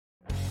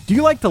Do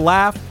you like to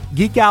laugh,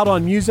 geek out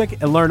on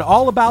music, and learn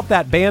all about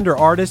that band or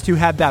artist who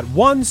had that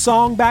one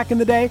song back in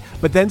the day,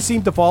 but then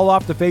seemed to fall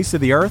off the face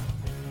of the earth?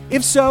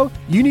 If so,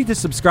 you need to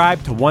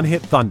subscribe to One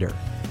Hit Thunder.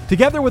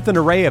 Together with an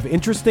array of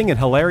interesting and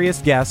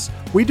hilarious guests,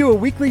 we do a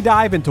weekly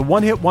dive into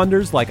one-hit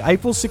wonders like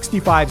Eiffel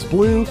 65's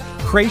Blue,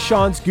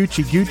 Krayshawn's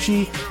Gucci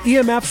Gucci,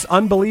 EMF's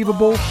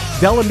Unbelievable,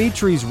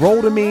 Delamitri's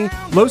Roll to Me,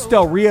 Los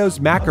Del Rio's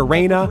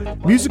Macarena,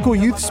 Musical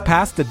Youth's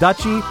Pass the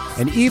Dutchie,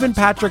 and even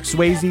Patrick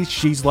Swayze's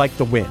She's Like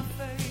the Wind.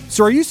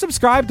 So are you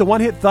subscribed to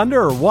One Hit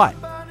Thunder or what?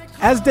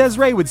 As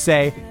Desiree would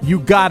say, you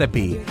gotta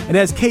be. And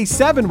as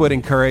K7 would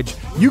encourage,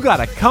 you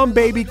gotta come,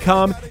 baby,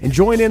 come and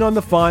join in on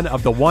the fun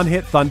of the One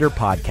Hit Thunder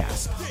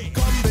podcast.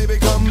 Come, baby,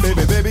 come,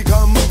 baby, baby,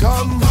 come,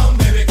 come. Come,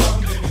 baby,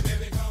 come, baby,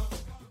 baby,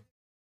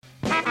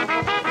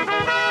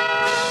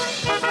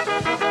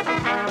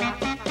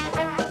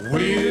 come.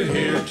 We're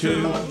here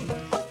to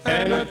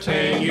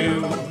entertain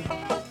you.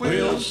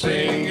 We'll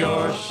sing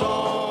your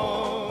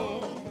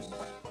song.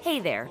 Hey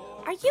there.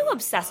 Are you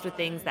obsessed with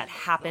things that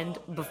happened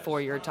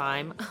before your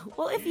time?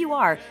 Well, if you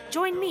are,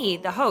 join me,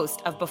 the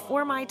host of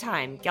Before My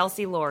Time,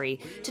 Kelsey Laurie,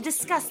 to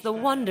discuss the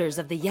wonders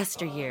of the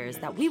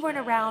yesteryears that we weren't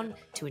around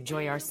to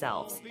enjoy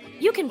ourselves.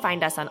 You can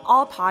find us on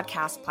all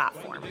podcast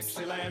platforms.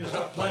 Dixieland's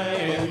a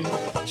playing,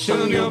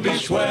 soon you'll be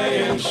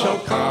swaying, so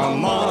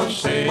come on,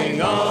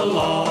 sing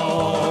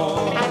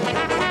along.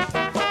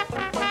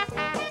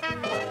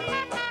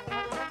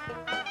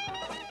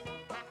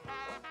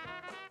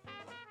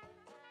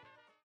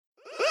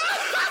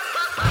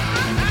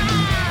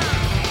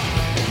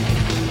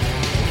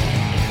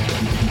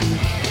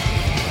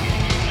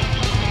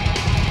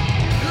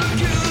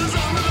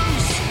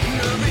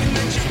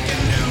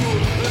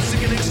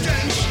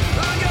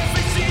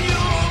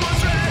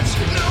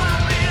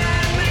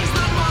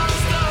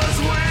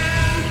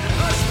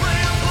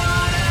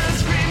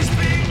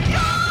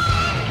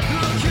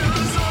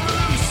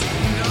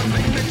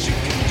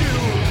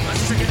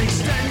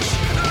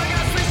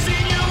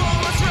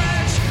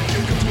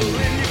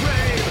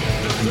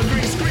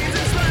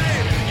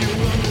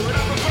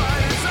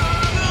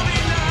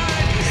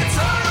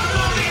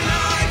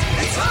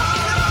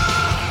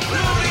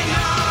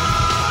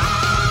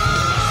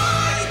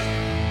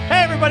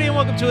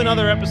 To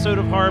another episode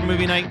of Horror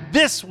Movie Night.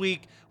 This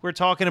week, we're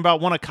talking about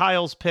one of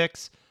Kyle's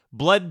picks,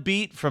 Blood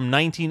Beat from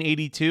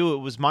 1982. It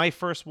was my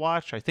first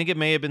watch. I think it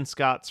may have been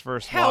Scott's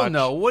first watch. Hell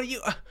no. What do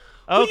you...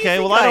 Okay,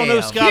 well, I don't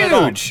know Scott at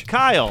all.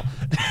 Kyle,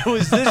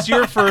 was this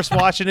your first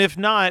watch? And if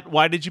not,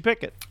 why did you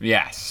pick it?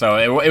 Yes, so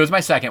it was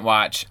my second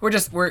watch.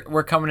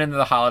 We're coming into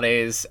the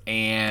holidays,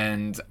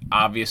 and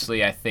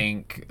obviously I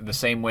think the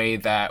same way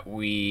that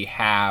we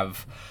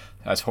have...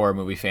 as horror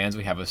movie fans,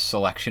 we have a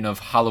selection of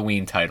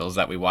Halloween titles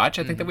that we watch.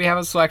 I think that we have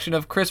a selection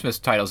of Christmas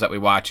titles that we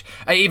watch.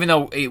 Even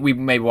though we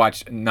may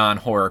watch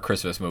non-horror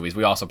Christmas movies,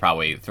 we also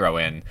probably throw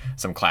in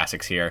some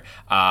classics here.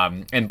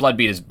 And Blood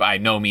Beat is by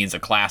no means a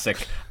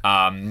classic,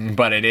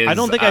 but it is... I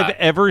don't think I've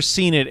ever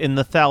seen it in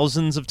the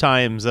thousands of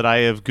times that I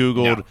have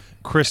Googled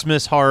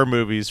Christmas horror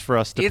movies for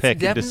us to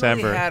pick in December. It's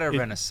definitely had a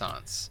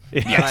renaissance.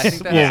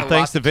 Yes. Well,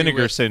 thanks to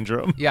Vinegar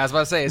Syndrome. Yeah, I was about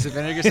to say, is it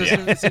Vinegar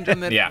Syndrome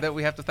that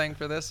we have to thank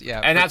for this?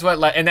 Yeah, and that's what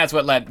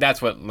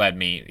led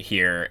me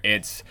here.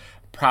 It's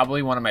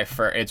probably one of my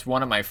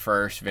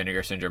first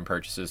Vinegar Syndrome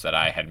purchases that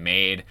I had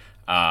made.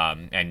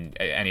 And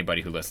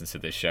anybody who listens to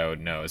this show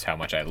knows how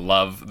much I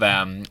love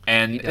them.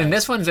 And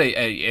this one's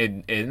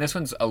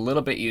a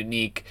little bit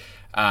unique.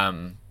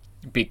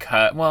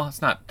 Because, well, it's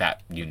not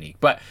that unique,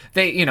 but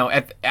they,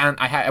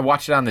 I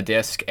watched it on the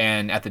disc,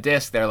 and at the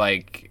disc they're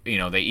like,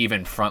 they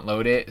even front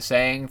load it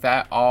saying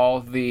that all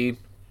the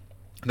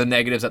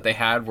negatives that they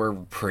had were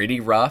pretty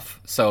rough.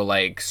 So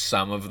like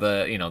some of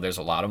the, there's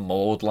a lot of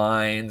mold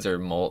lines or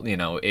mold,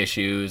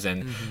 issues,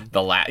 and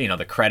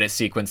the credit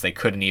sequence they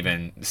couldn't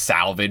even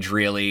salvage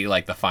really,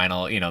 like the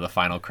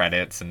final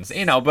credits, and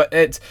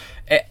but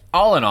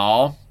all in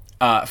all,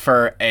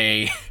 for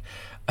a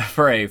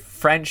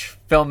French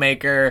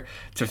filmmaker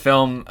to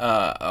film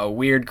a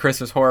weird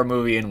Christmas horror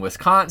movie in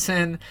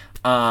Wisconsin,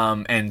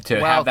 and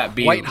to have that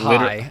be quite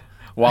high,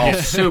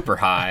 super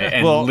high,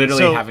 and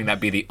having that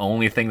be the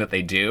only thing that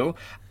they do,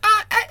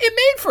 it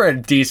made for a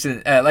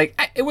decent.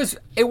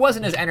 It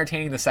wasn't as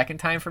entertaining the second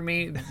time for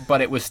me,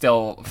 but it was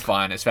still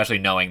fun, especially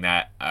knowing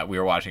that we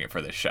were watching it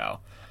for this show.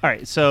 All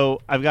right,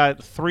 so I've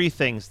got three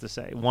things to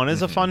say. One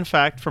is a fun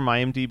fact from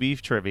IMDb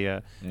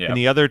trivia, and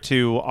the other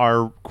two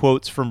are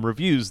quotes from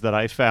reviews that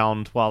I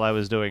found while I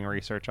was doing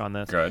research on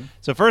this. Good.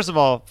 So first of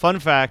all, fun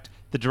fact,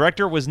 the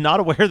director was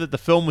not aware that the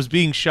film was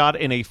being shot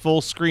in a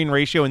full screen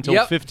ratio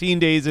until 15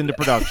 days into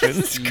production.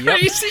 It's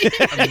crazy.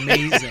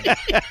 Amazing.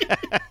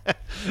 That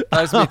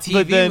was a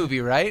TV movie,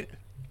 right?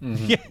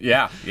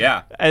 Yeah.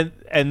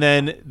 And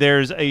then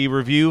there's a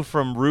review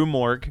from Rue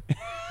Morgue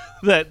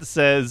that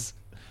says...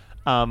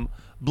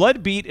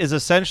 Blood Beat is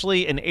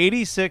essentially an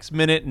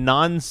 86-minute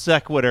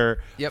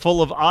non-sequitur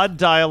full of odd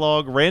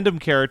dialogue, random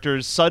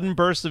characters, sudden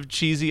bursts of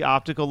cheesy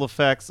optical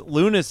effects,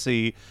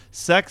 lunacy,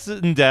 sex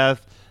and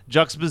death,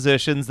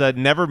 juxtapositions that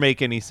never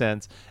make any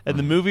sense, and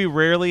the movie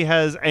rarely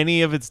has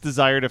any of its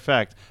desired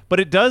effect.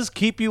 But it does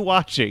keep you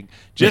watching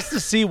just to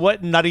see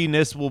what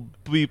nuttiness will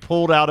be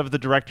pulled out of the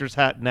director's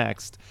hat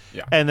next.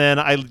 Yeah. And then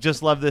I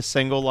just love this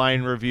single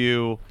line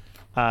review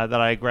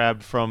that I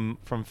grabbed from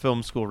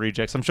Film School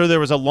Rejects. I'm sure there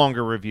was a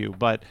longer review,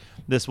 but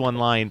this one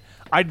line: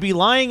 "I'd be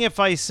lying if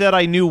I said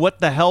I knew what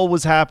the hell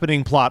was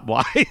happening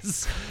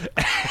plot-wise."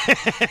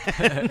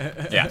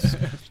 Yes.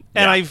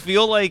 And I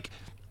feel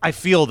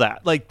that.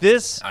 Like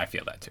this, I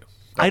feel that too.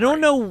 I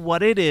don't know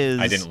what it is.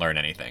 I didn't learn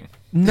anything.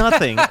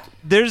 Nothing.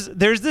 There's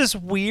this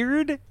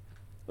weird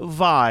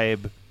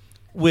vibe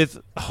with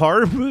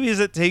horror movies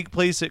that take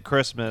place at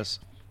Christmas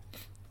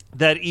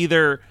that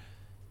either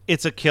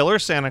it's a killer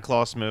Santa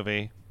Claus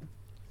movie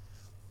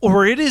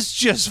or it is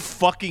just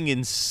fucking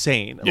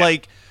insane. Yeah,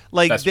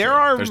 Like there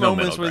are There's no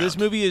moments middle where this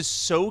ground. movie is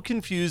so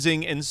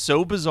confusing and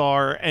so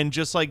bizarre and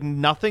just like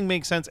nothing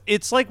makes sense.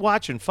 It's like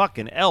watching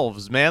fucking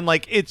elves, man.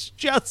 Like it's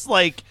just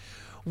like,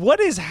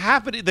 what is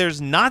happening? There's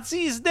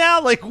Nazis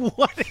now? Like,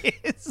 what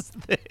is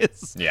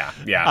this? Yeah.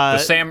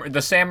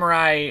 The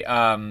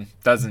samurai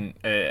doesn't.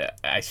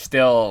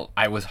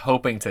 I was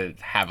hoping to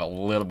have a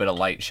little bit of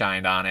light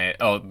shined on it.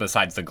 Oh,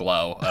 besides the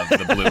glow of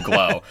the blue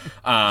glow,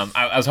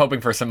 I was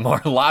hoping for some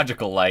more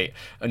logical light.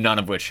 None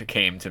of which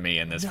came to me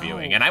in this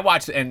viewing. And I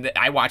watched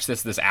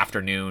this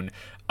afternoon.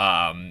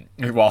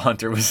 While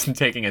Hunter was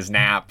taking his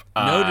nap.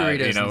 No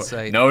Doritos in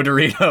sight. No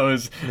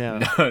Doritos.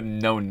 No.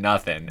 No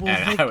nothing. Well,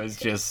 and I was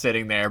just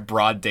sitting there,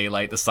 broad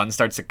daylight. The sun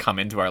starts to come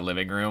into our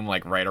living room,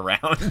 like right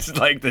around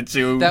like the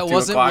 2. That 2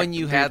 wasn't o'clock, when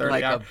you had 2:30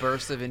 like hour. a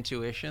burst of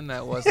intuition.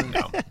 That wasn't.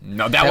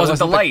 No, that wasn't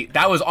the wasn't light.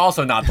 That was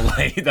also not the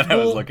light that I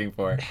was looking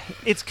for.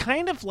 It's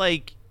kind of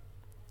like,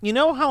 you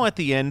know how at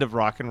the end of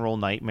Rock and Roll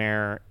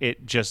Nightmare,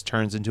 it just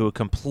turns into a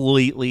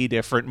completely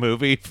different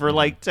movie for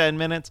like 10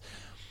 minutes?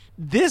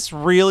 This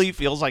really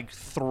feels like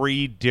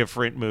 3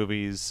 different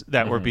movies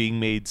that were being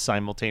made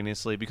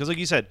simultaneously. Because like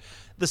you said,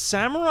 the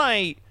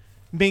samurai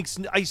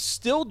I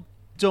still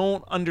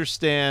don't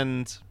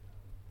understand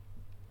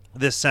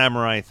this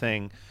samurai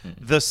thing.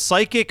 The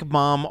psychic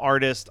mom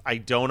artist, I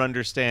don't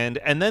understand.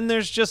 And then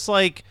there's just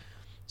like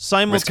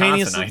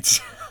simultaneously,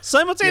 it's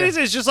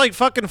just like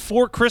fucking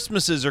 4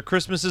 Christmases or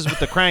Christmases with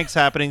the Cranks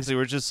happening. So they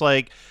were just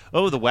like,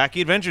 oh, the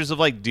wacky adventures of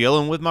like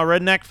dealing with my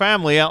redneck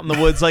family out in the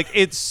woods. Like,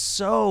 it's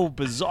so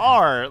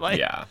bizarre. Like,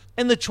 Yeah.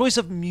 And the choice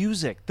of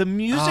music, the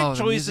music Oh, the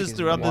choices music is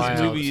throughout wild.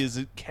 this movie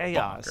is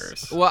chaos.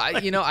 Bonkers. Well,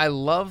 I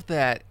love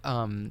that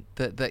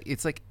the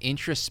it's like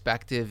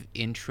introspective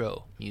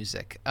intro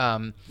music.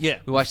 Yeah.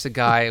 We watched the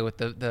guy with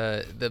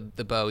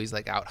the bow. He's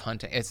like out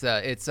hunting. It's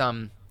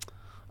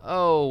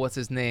what's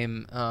his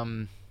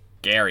name?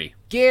 Gary.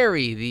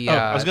 Gary.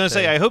 I was going to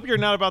say, I hope you're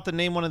not about to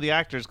name one of the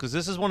actors, because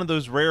this is one of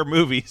those rare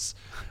movies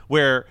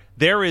where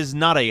there is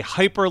not a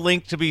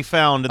hyperlink to be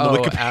found in the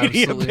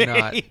Wikipedia absolutely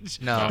page.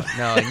 not.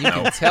 No, and you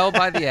can tell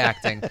by the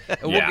acting.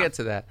 We'll get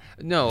to that.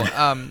 No,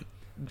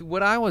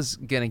 what I was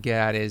gonna get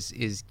at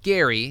is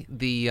Gary,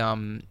 the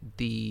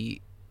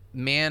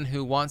man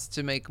who wants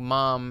to make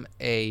mom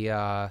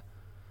a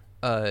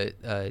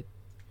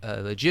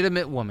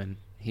legitimate woman.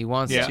 He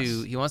wants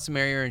to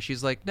marry her, and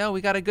she's like, no,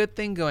 we got a good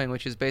thing going,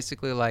 which is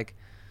basically like,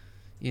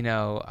 you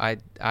know, I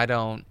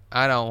don't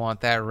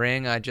want that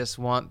ring. I just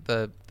want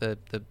the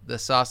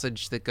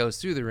sausage that goes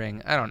through the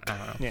ring. I don't know.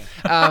 Yeah.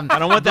 I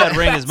don't want that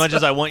ring as much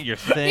as I want your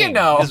thing. You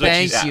know. is what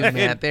she Thank you, said.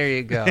 Matt. There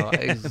you go.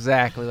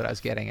 Exactly what I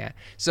was getting at.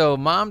 So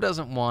mom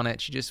doesn't want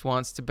it. She just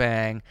wants to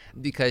bang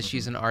because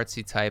she's an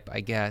artsy type,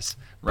 I guess.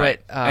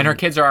 Right. But, and her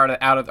kids are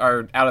out of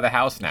the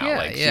house now. Yeah,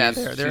 like, yeah,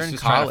 she's they're in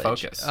just trying to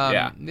college. focus.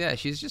 Yeah,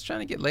 she's just trying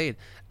to get laid.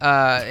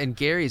 And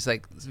Gary's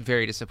like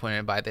very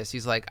disappointed by this.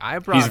 He's like, I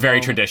brought He's very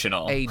home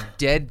traditional. a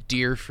dead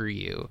deer for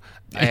you,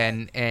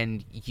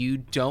 and you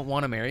don't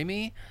want to marry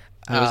me.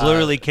 It was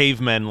literally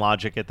caveman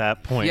logic at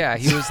that point. Yeah,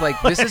 he was like,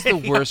 this is the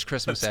worst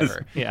Christmas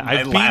ever. Yeah, My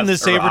I've beaten the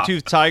last hurrah.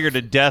 saber-toothed tiger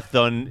to death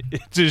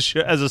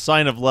as a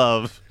sign of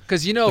love.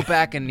 Because, you know,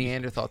 back in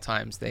Neanderthal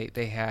times,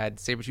 they had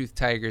saber-toothed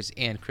tigers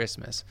and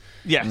Christmas.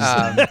 Yes.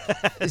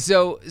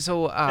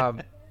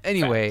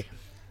 Anyway,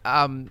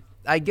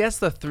 I guess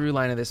the through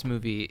line of this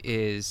movie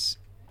is,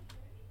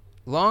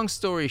 long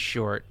story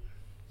short,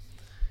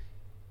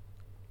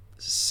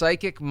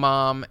 psychic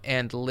mom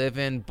and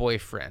live-in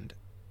boyfriend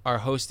are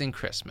hosting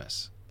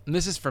Christmas. And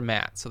this is for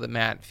Matt, so that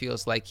Matt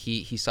feels like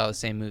he saw the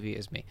same movie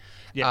as me.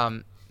 Yeah.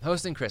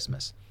 Hosting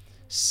Christmas.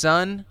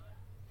 Son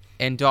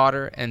and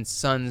daughter and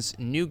son's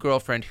new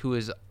girlfriend, who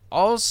is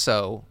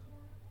also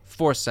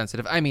force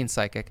sensitive, I mean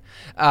psychic,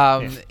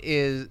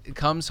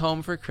 comes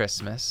home for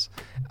Christmas,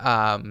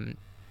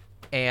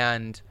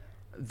 and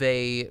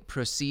they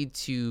proceed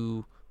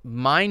to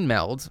mind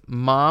meld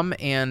mom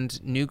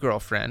and new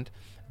girlfriend,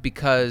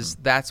 because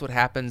that's what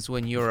happens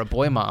when you're a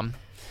boy mom.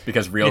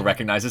 Because real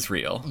recognizes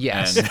real.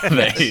 Yes. And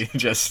they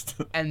just...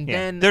 And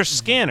then They're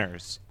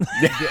scanners.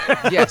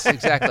 yes,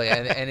 exactly,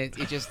 and it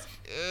just.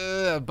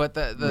 But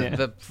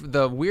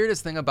the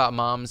weirdest thing about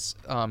mom's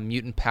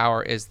mutant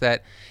power is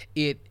that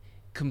it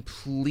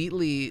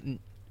completely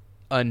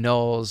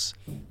annuls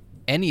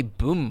any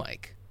boom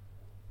mic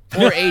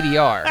or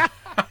ADR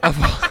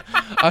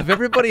of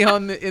everybody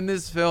in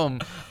this film.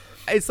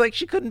 It's like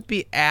she couldn't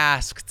be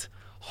asked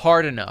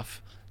hard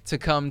enough to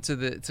come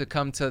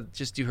to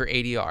just do her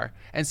ADR.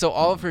 And so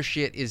all of her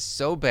shit is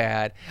so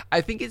bad.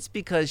 I think it's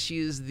because she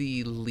is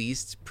the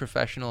least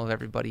professional of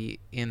everybody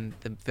in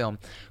the film.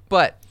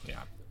 But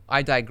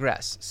I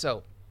digress.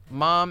 So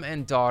mom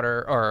and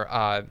daughter,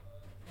 or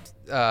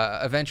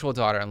eventual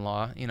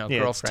daughter-in-law,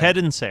 girlfriend. It's Ted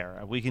and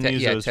Sarah. We can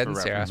use those Ted for and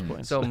Sarah. reference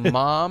points. So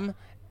mom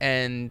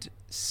and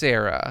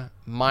Sarah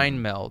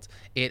mind meld.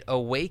 It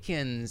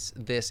awakens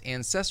this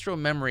ancestral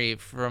memory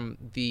from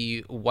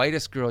the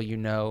whitest girl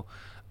you've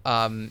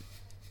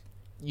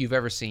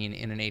ever seen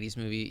in an 80s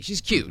movie. She's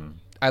cute.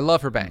 I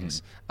love her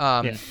bangs.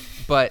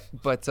 But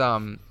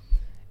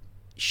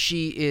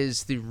she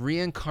is the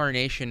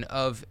reincarnation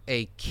of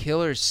a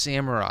killer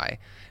samurai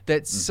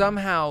that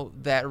somehow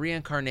that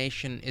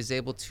reincarnation is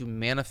able to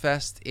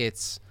manifest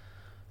its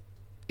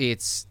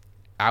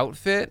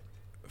outfit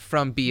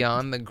from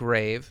beyond the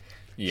grave.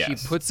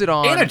 Yes. She puts it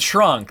on in a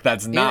trunk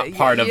that's not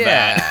part of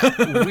that.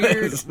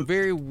 Weird,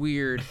 very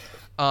weird.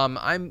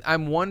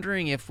 I'm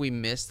wondering if we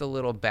missed a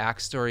little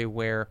backstory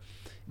where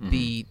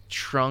the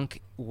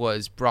trunk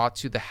was brought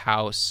to the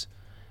house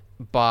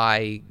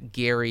by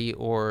Gary,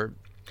 or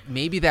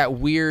maybe that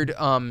weird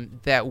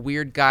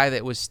guy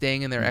that was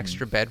staying in their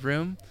extra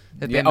bedroom.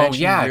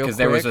 Because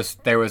there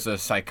was a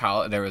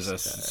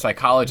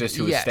psychologist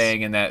who was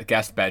staying in that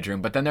guest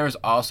bedroom, but then there was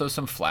also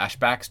some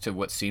flashbacks to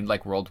what seemed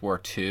like World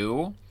War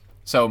II.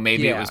 So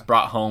maybe it was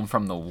brought home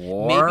from the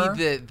war.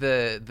 Maybe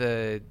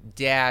the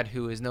dad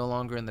who is no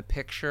longer in the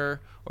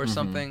picture or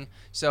something.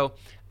 So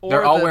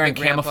they're all wearing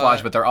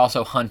camouflage, but they're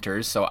also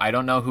hunters. So I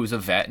don't know who's a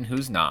vet and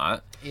who's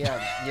not.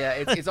 Yeah.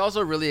 It's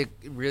also really,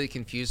 really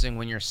confusing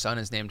when your son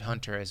is named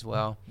Hunter as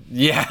well.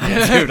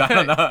 Yeah, dude, I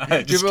don't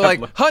know. People are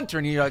like, Hunter,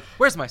 and you're like,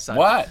 where's my son?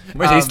 What?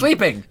 Where's he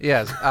sleeping?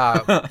 Yes.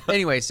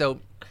 Anyway,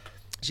 so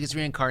she gets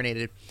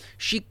reincarnated.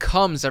 She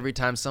comes every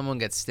time someone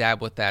gets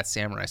stabbed with that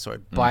samurai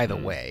sword. By the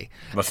way,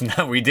 listen,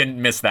 we didn't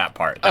miss that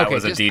part. That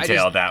was a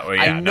detail that we.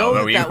 I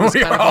know we that was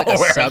were kind all of like a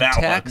aware of that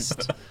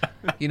subtext.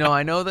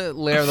 I know that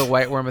Lair of the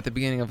White Worm at the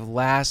beginning of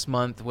last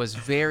month was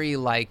very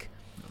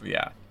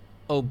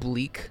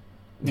oblique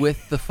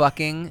with the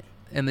fucking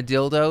and the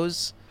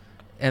dildos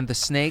and the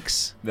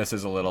snakes. This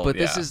is a little, but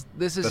this is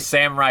the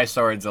samurai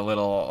sword's a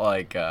little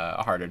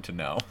harder to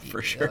know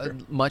for sure.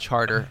 Much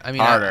harder. I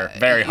mean,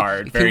 very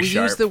hard, very sharp.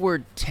 Can we use the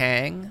word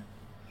tang?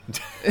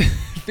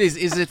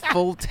 Is it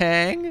full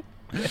tang?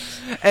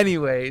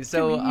 Anyway,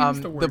 so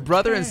the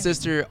brother and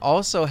sister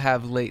also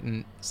have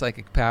latent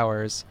psychic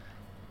powers.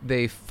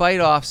 They fight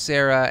off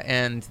Sarah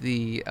and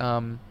the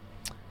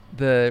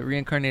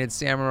reincarnated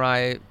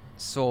samurai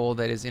soul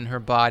that is in her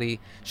body.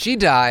 She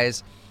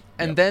dies,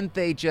 and then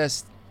they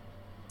just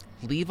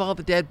leave all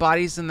the dead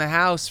bodies in the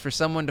house for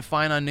someone to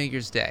find on New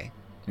Year's Day.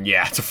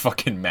 Yeah, it's a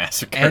fucking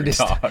massacre,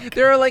 dog.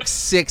 There are like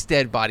 6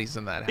 dead bodies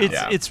in that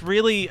house. It's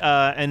really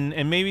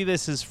and maybe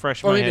this is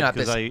fresh in my head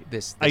because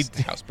this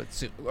house,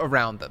 but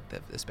around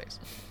the space.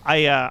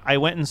 I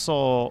went and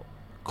saw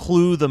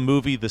Clue the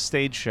movie, the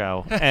stage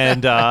show,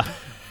 and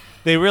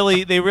they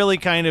really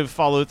kind of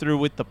follow through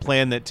with the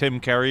plan that Tim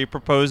Curry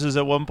proposes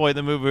at one point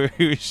in the movie.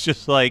 He was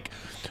just like,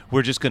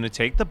 we're just going to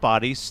take the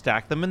bodies,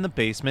 stack them in the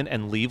basement,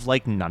 and leave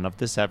like none of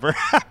this ever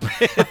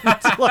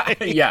happened.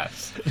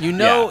 Yes. In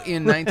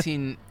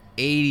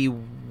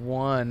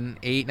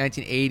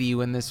 1980,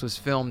 when this was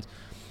filmed,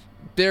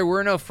 there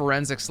were no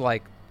forensics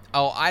like,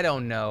 I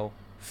don't know,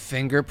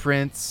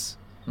 fingerprints.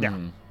 Yeah.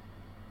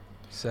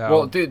 So,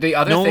 well, dude, the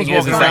other thing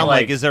is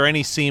that is there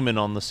any semen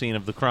on the scene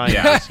of the crime?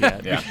 Yeah.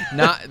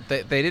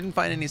 They didn't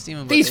find any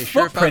semen. But these they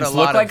sure footprints found a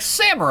lot look like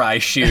samurai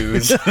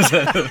shoes.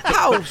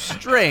 How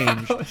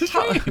strange!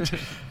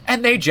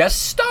 And they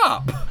just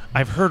stop.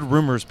 I've heard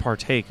rumors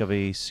partake of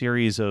a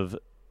series of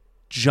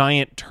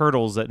giant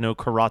turtles that know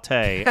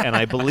karate, and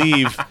I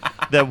believe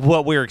that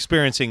what we're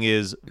experiencing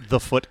is the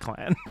Foot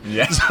Clan.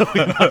 Yeah. So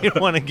we might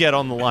want to get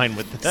on the line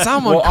with that.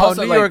 Someone called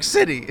New York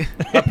City.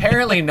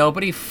 Apparently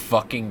nobody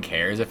fucking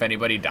cares if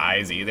anybody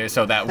dies either.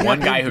 So that one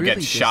guy who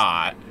gets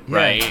shot,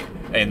 right,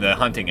 in the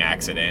hunting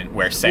accident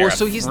where Sarah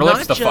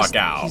flips the fuck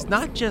out. He's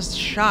not just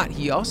shot,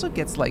 he also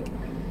gets like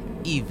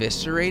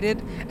eviscerated,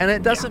 and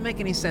it doesn't make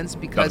any sense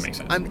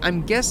because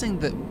I'm guessing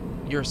that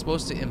you're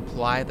supposed to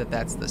imply that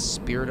that's the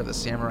spirit of the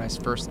samurai's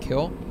first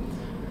kill.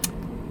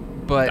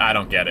 But I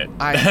don't get it.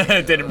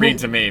 It didn't read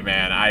to me,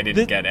 man. I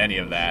didn't get any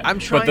of that. I'm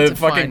trying But the to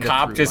fucking find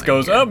cop just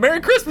goes, here. "Oh,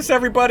 Merry Christmas,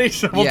 everybody!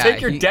 So we'll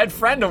take your dead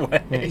friend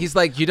away." He's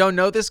like, "You don't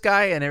know this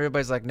guy?" And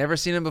everybody's like, "Never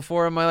seen him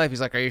before in my life."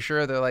 He's like, "Are you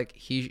sure?" They're like,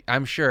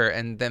 "I'm sure."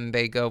 And then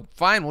they go,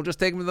 "Fine, we'll just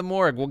take him to the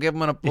morgue. We'll give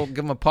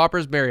him a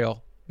pauper's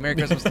burial." Merry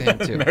Christmas to him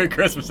too. Merry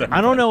Christmas, everybody.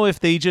 I don't know if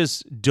they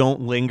just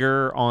don't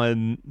linger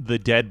on the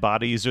dead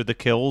bodies or the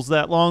kills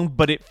that long,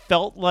 but it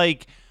felt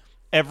like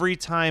every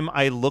time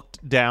I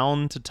looked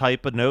down to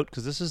type a note,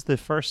 because this is the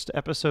first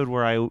episode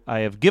where I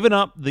have given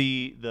up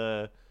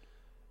the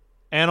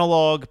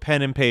analog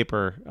pen and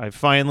paper. I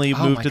finally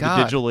moved to the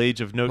digital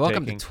age of note taking.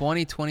 Welcome to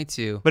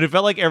 2022. But it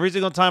felt like every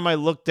single time I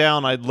looked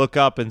down, I'd look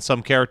up and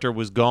some character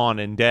was gone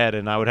and dead,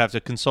 and I would have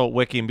to consult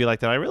Wiki and be like,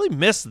 did I really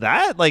miss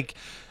that? Like,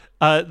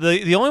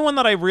 the only one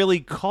that I really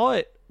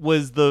caught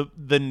was the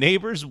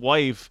neighbor's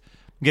wife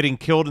getting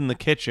killed in the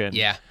kitchen.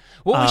 Yeah.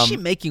 What was she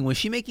making? Was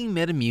she making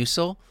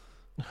Metamucil?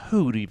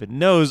 Who even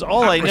knows?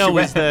 All I know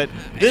is that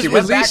she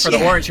went back for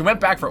the orange. She went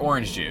back for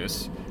orange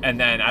juice, and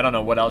then I don't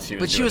know what else she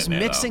was. But she doing was in there,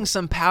 mixing though.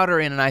 some powder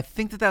in, and I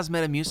think that was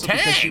Metamucil.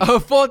 Tang!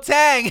 Full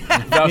Tang.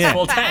 That was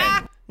full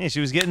Tang. Yeah,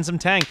 she was getting some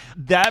tang.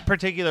 That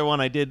particular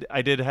one, I did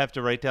have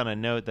to write down a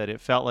note that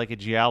it felt like a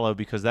giallo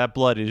because that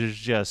blood is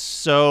just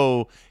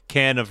so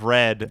can of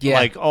red,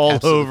 like all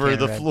over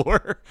the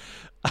floor.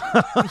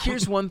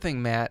 Here's one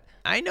thing, Matt.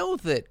 I know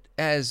that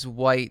as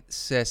white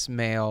cis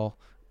male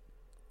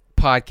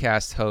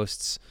podcast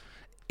hosts,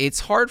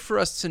 it's hard for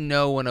us to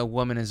know when a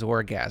woman is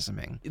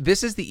orgasming.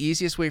 This is the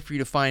easiest way for you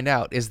to find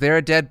out. Is there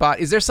a dead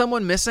body? Is there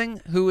someone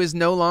missing who is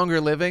no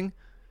longer living?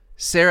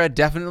 Sarah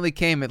definitely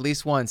came at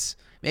least once,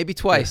 maybe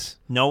twice.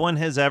 No one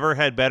has ever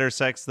had better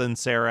sex than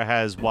Sarah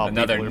has while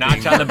Another people are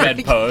notch being on the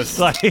bedpost.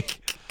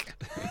 like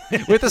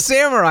with a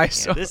samurai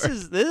sword. This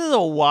is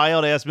a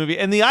wild ass movie,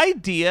 and the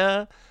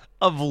idea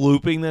of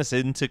looping this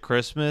into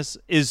Christmas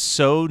is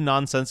so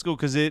nonsensical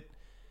because it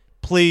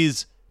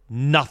plays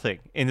nothing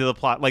into the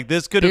plot. Like,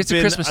 this could have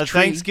been a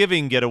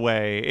Thanksgiving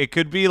getaway. It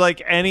could be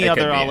like any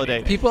other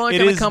holiday. People aren't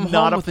going to come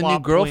home with a new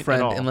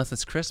girlfriend unless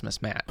it's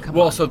Christmas, Matt. Come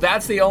on. So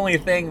that's the only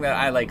thing that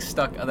I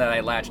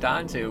latched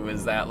onto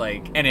was that,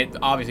 like, and it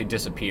obviously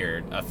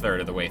disappeared a third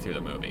of the way through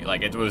the movie.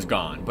 Like, it was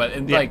gone.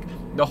 But like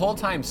the whole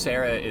time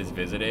Sarah is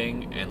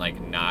visiting and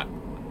like not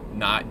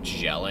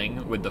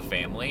gelling with the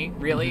family,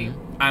 really,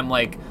 I'm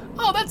like,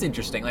 oh, that's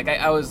interesting. Like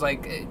I was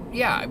like,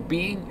 yeah,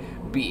 being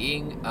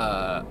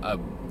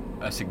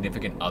a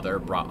significant other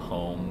brought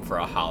home for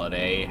a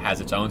holiday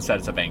has its own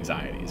sets of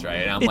anxieties,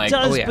 right? And I'm like,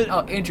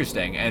 oh,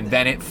 interesting. And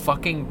then it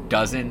fucking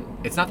doesn't.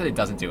 It's not that it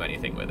doesn't do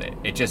anything with it.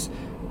 It just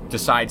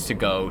decides to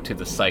go to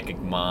the psychic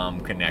mom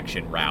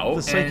connection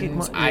route,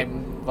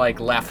 I'm like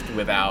left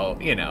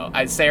without,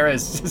 Sarah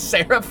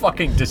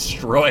fucking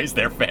destroys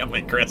their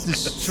family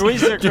Christmas. Destroys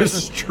their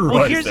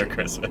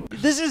Christmas.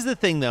 This is the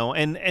thing, though,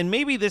 and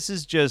maybe this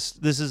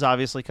is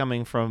obviously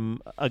coming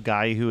from a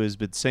guy who has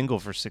been single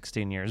for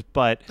 16 years,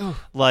 but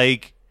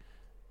like,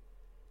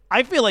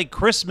 I feel like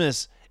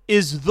Christmas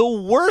is the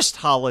worst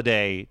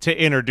holiday to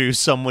introduce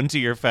someone to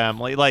your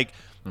family. Like,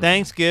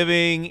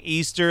 Thanksgiving,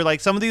 Easter, like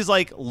some of these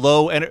like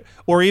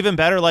or even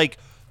better, like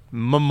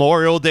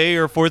Memorial Day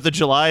or 4th of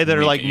July that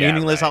are like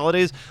meaningless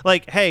holidays.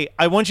 Like, hey,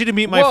 I want you to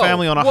meet my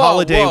family on a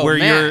holiday where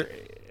Matt, you're...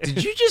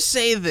 Did you just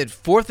say that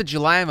 4th of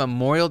July and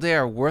Memorial Day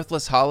are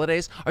worthless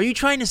holidays? Are you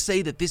trying to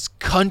say that this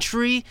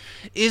country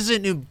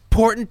isn't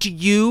important to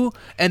you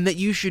and that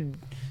you should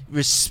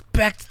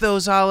respect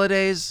those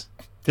holidays?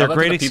 They're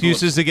great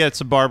excuses to get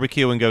some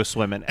barbecue and go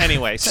swimming.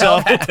 Anyway, so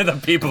the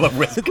people of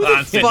Wisconsin, who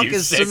the fuck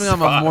is swimming on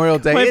Memorial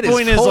Day? My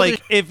point is,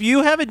 like, if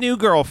you have a new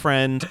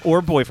girlfriend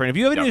or boyfriend, if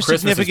you have a new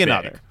significant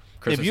other,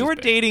 if you are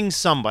dating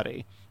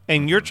somebody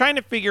and you're trying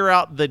to figure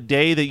out the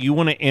day that you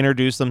want to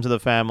introduce them to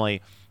the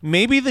family,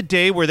 maybe the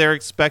day where they're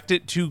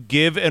expected to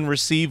give and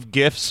receive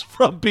gifts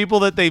from people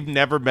that they've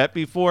never met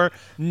before,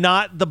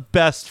 not the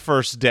best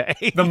first day.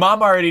 The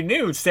mom already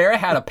knew. Sarah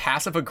had a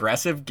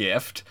passive-aggressive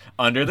gift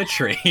under the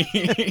tree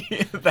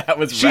that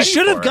was She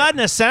should have gotten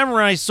a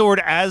samurai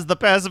sword as the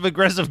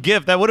passive-aggressive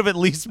gift. That would have at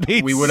least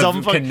made we would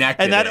have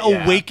connected and that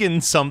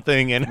awakened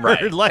something in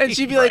her. Like, and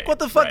she'd be like, what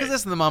the fuck is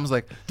this? And the mom's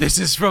like, this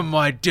is from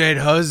my dead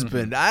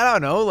husband. I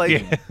don't know.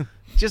 Like,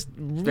 just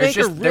make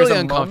her really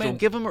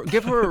uncomfortable.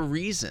 Give her a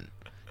reason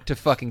to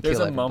fucking kill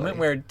everybody. There's a moment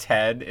where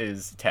Ted,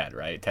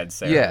 right? Ted's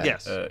Sarah. Yeah.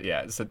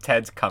 Yes. So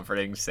Ted's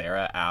comforting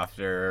Sarah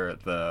after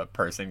the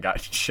person got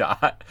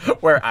shot,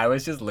 where I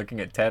was just looking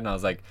at Ted and I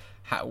was like,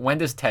 when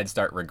does Ted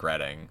start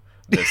regretting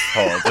this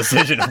whole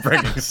decision of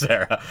bringing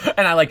Sarah?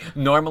 And I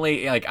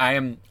normally I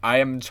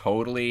am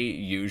totally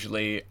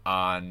usually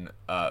on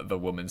the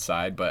woman's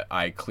side, but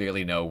I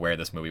clearly know where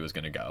this movie was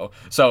going to go.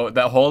 So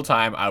the whole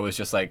time I was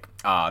just like,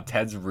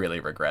 Ted's really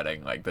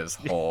regretting this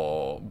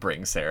whole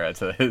bring Sarah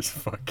to his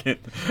fucking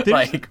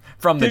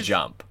from the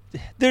jump.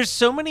 There's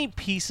so many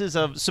pieces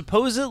of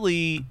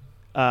supposedly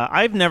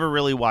I've never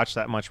really watched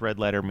that much Red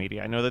Letter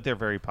Media. I know that they're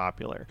very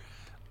popular.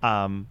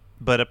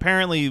 But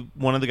apparently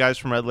one of the guys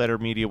from Red Letter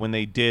Media, when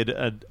they did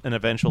an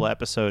eventual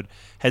episode,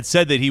 had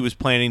said that he was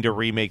planning to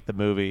remake the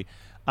movie.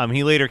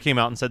 He later came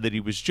out and said that he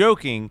was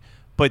joking,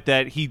 but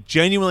that he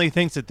genuinely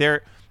thinks that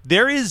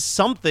there is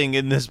something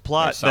in this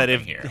plot that,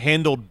 if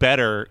handled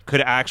better,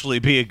 could actually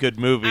be a good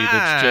movie.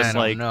 That's just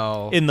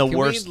in the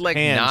worst hands. Can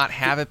we not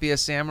have it be a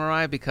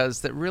samurai,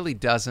 because that really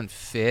doesn't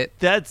fit?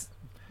 That's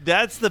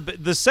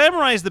the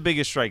samurai is the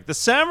biggest strike. The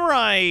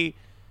samurai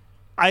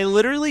I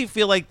literally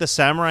feel like the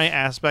samurai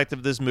aspect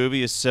of this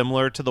movie is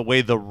similar to the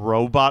way the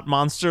robot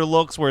monster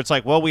looks, where it's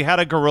like, well, we had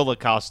a gorilla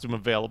costume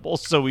available,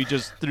 so we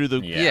just threw the...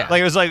 Yeah.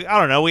 Like, it was like, I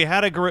don't know, we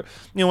had a gorilla...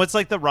 You know, it's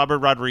like the Robert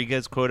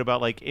Rodriguez quote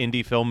about, like,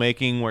 indie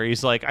filmmaking, where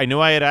he's like, I knew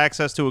I had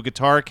access to a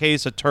guitar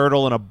case, a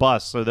turtle, and a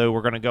bus, so they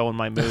were going to go in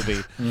my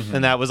movie.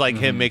 And that was, like,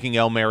 him making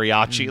El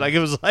Mariachi. Like, it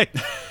was like...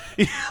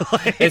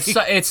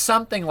 It's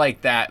something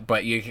like that,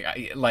 but you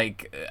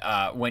like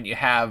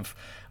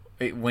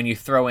when you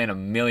throw in a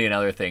million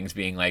other things,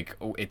 being like,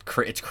 oh,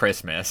 it's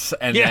Christmas,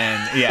 and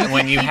then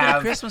when you have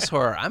a Christmas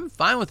horror, I'm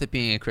fine with it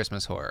being a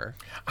Christmas horror.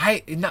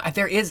 I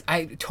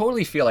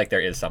totally feel like there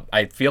is some.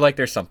 I feel like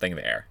there's something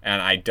there,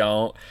 and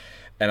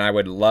I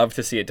would love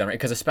to see it done right,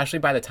 because especially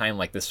by the time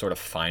like this sort of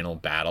final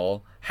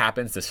battle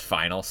happens, this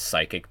final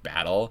psychic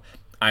battle,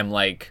 I'm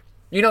like.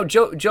 You know,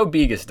 Joe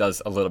Begas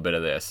does a little bit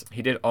of this.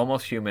 He did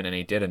Almost Human, and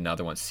he did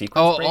another one,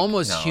 Sequence Break.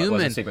 Almost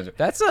Human. Is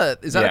that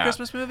a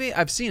Christmas movie?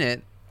 I've seen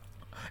it.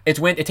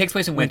 It takes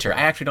place in winter.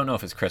 I actually don't know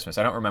if it's Christmas.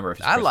 I don't remember if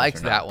it's Christmas. I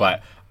liked that one.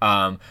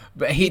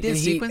 But he did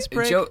Sequence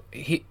Break.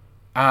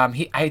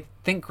 I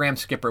think Graham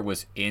Skipper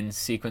was in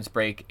Sequence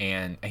Break,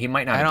 and he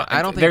might not.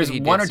 I don't think there's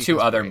he one or did two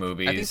Sequence other Break.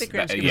 movies. I think that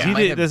Graham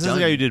Skipper This is the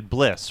guy who did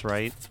Bliss,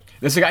 right?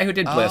 This is the guy who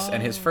did Bliss,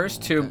 and his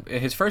first two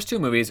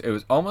movies, it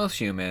was Almost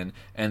Human,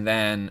 and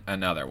then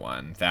another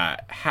one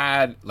that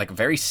had like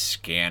very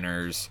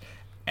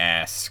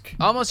Scanners-esque.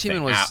 Almost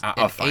Human was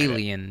an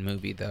alien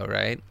movie, though,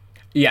 right?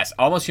 Yes,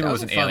 Almost Human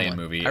was an alien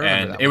movie,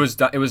 and it was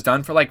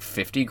done for like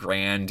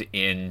 $50,000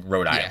 in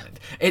Rhode Island.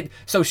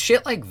 So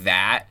shit like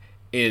that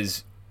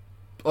is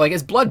like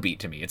it's Bloodbeat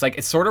to me. It's like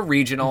it's sort of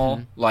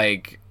regional,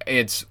 like.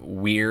 It's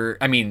weird.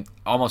 I mean,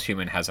 Almost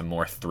Human has a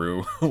more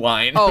through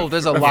line. Oh,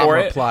 there's a lot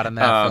more plot in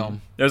that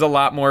film. There's a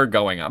lot more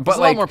going on. But there's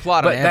a lot more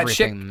plot on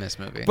everything in this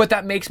movie. But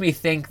that makes me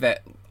think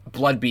that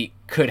Bloodbeat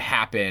could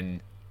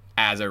happen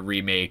as a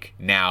remake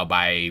now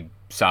by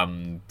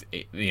some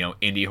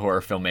indie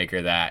horror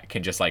filmmaker that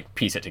can just like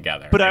piece it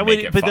together. But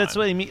that's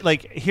what I mean.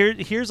 Like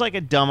here's like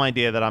a dumb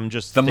idea that I'm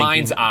just The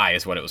Mind's Eye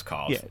is what it was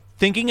called. Yeah,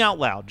 thinking out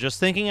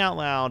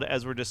loud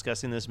as we're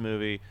discussing this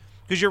movie.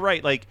 Because you're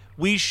right, like,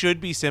 we should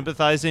be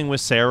sympathizing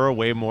with Sarah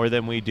way more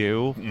than we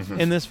do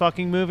in this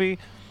fucking movie.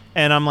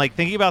 And I'm, like,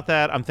 thinking about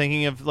that. I'm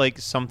thinking of, like,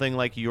 something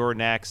like You're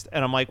Next.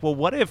 And I'm like, well,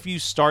 what if you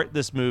start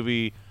this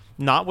movie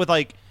not with,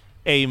 like,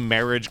 a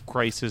marriage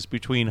crisis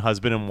between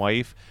husband and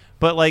wife,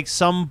 but, like,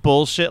 some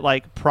bullshit,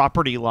 like,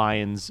 property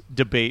lines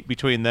debate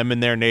between them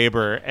and their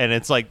neighbor. And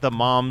it's, like, the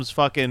mom's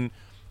fucking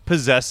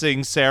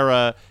possessing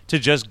Sarah to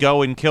just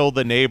go and kill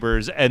the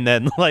neighbors. And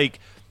then, like...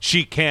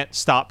 she can't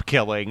stop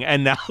killing,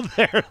 and now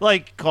they're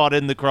like caught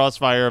in the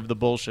crossfire of the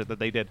bullshit that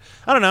they did.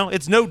 I don't know.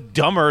 It's no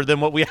dumber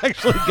than what we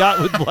actually got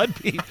with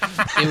Bloodbeat.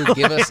 It would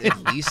give us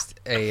at least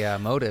a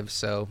motive,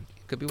 so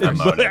it could be worse.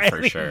 A motive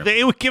for sure.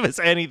 They would give us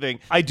anything.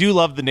 I do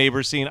love the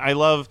neighbor scene. I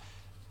love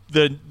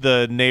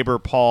the neighbor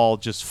Paul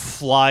just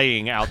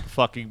flying out the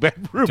fucking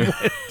bedroom window.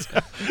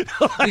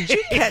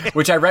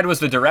 Which I read was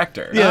the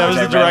director. Yeah, that was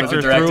the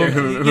director.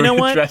 Who you know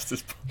what? dressed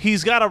as...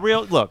 He's got a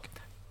real look.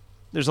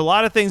 There's a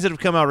lot of things that have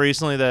come out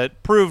recently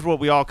that proved what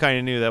we all kind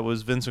of knew, that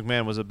was Vince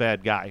McMahon was a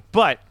bad guy.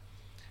 But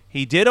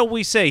he did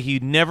always say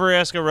he'd never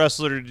ask a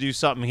wrestler to do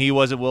something he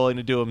wasn't willing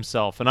to do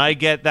himself. And I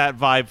get that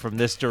vibe from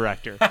this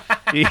director.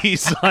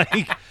 He's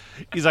like,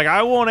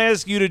 I won't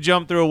ask you to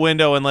jump through a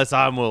window unless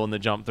I'm willing to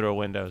jump through a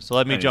window. So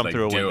let me jump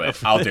through a window.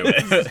 I'll do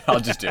it.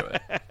 I'll just do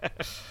it.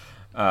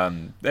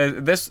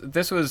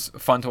 This was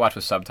fun to watch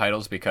with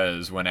subtitles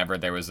because whenever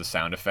there was a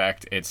sound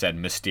effect, it said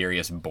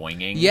mysterious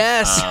boinging.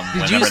 Yes.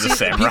 Did you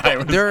see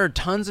there are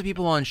tons of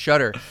people on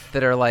Shudder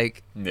that are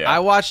like, I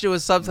watched it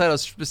with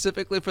subtitles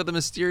specifically for the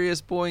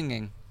mysterious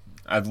boinging.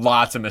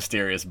 Lots of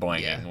mysterious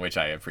boinging, which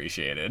I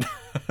appreciated.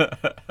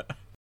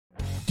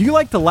 Do you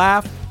like to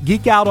laugh,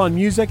 geek out on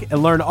music,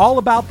 and learn all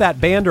about that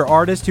band or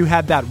artist who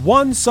had that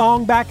one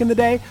song back in the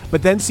day,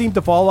 but then seemed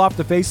to fall off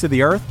the face of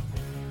the earth?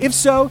 If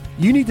so,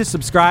 you need to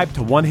subscribe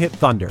to One Hit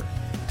Thunder.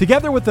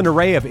 Together with an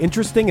array of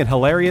interesting and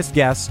hilarious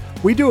guests,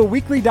 we do a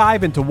weekly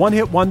dive into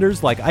one-hit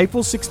wonders like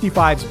Eiffel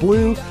 65's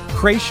Blue,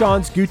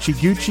 Krayshawn's Gucci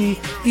Gucci,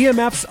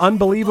 EMF's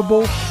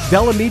Unbelievable,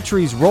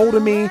 Delamitri's Roll to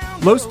Me,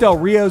 Los Del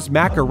Rio's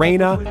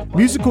Macarena,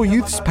 Musical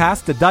Youth's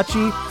Pass to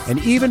Dutchie,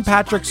 and even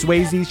Patrick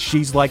Swayze's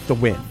She's Like the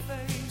Wind.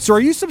 So are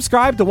you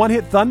subscribed to One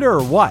Hit Thunder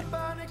or what?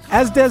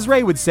 As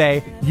Desiree would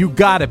say, you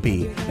gotta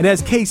be. And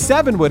as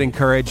K7 would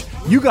encourage,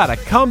 you gotta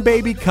come,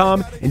 baby,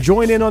 come and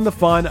join in on the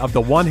fun of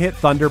the One Hit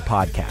Thunder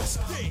podcast.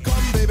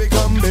 Come, baby,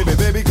 come, baby,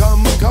 baby,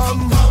 come,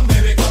 come. Come,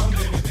 baby, come,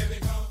 baby, baby,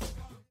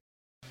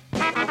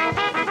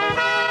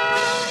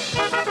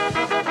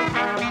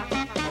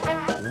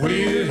 come.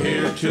 We're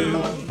here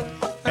to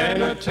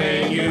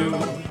entertain you.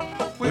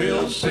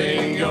 We'll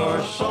sing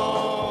your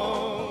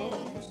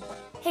song.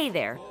 Hey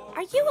there.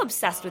 Are you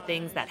obsessed with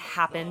things that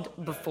happened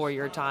before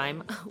your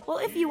time? Well,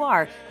 if you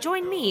are,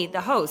 join me,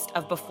 the host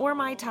of Before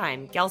My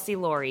Time, Kelsey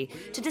Laurie,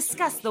 to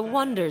discuss the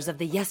wonders of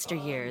the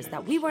yesteryears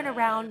that we weren't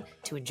around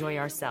to enjoy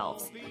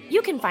ourselves.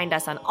 You can find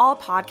us on all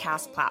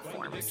podcast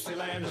platforms.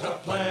 Dixieland's a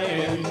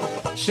playing,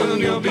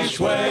 Soon you'll be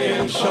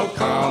swaying, so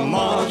come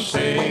on,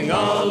 sing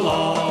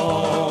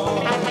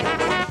along.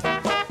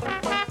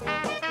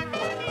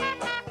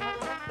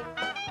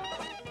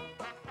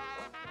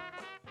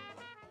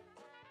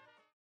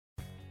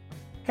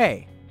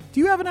 Hey, do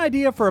you have an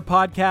idea for a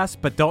podcast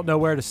but don't know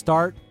where to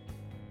start?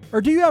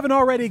 Or do you have an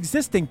already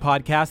existing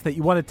podcast that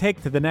you want to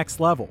take to the next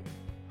level?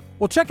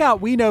 Well, check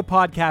out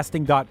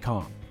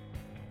WeKnowPodcasting.com.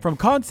 From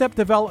concept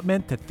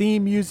development to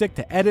theme music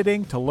to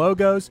editing to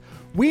logos,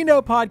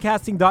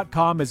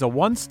 WeKnowPodcasting.com is a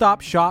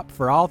one-stop shop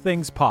for all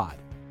things pod.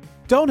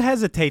 Don't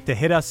hesitate to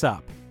hit us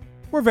up.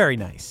 We're very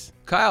nice.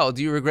 Kyle,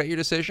 do you regret your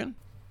decision?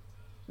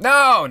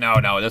 No.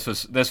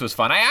 This was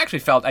fun. I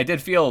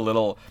did feel a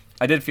little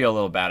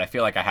bad. I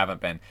feel like I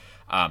haven't been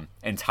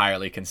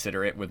entirely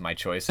considerate with my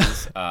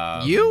choices.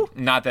 You?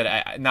 Not that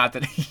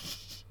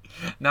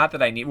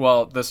I need.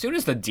 Well, as soon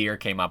as the deer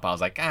came up, I was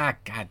like, god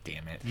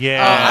damn it.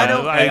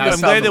 Yeah, I'm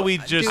glad that we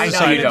Dude, just I know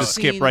decided you to don't.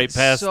 skip right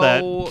past so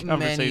that many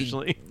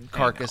conversationally.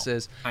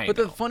 Carcasses. I But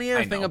the know, funnier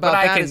I thing know, about but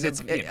I that can-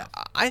 is you know.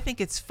 I think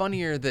it's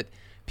funnier that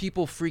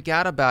people freak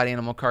out about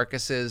animal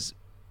carcasses,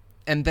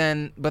 but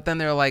then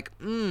they're like,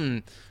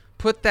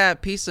 put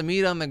that piece of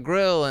meat on the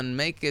grill and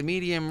make it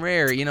medium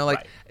rare. You know, like.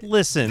 Right.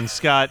 Listen,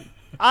 Scott,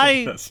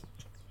 I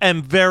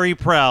am very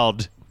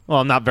proud. Well,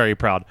 I'm not very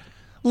proud.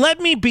 Let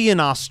me be an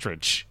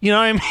ostrich. You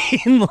know what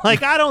I mean?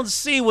 Like, I don't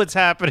see what's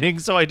happening,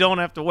 so I don't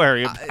have to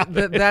worry about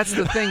it. That's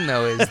the thing,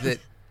 though, is that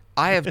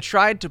I have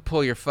tried to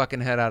pull your fucking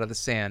head out of the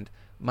sand.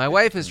 My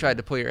wife has tried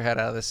to pull your head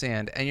out of the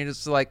sand, and you're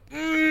just like,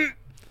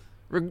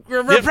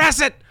 repress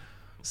it.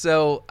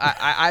 So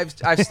I've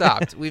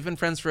stopped. We've been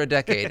friends for a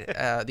decade,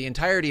 the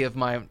entirety of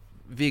my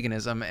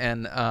veganism,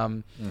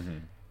 and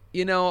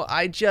you know,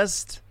 I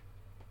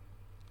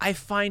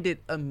find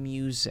it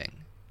amusing.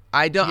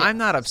 I'm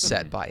not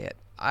upset by it.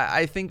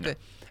 I think that.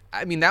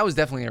 I mean, that was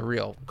definitely a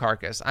real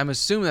carcass. I'm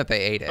assuming that they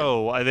ate it.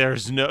 Oh,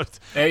 there's no.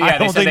 Yeah, I they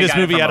don't said think they this got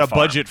it movie from had a a farm.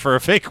 budget for a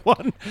fake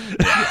one.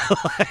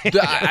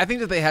 I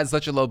think that they had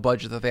such a low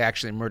budget that they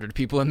actually murdered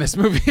people in this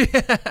movie.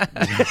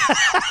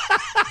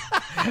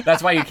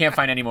 That's why you can't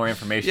find any more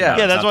information. Yeah. about it.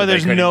 Yeah, It's that's not why that they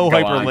there's couldn't no go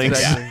on. hyperlinks.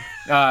 Exactly.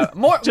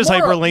 Just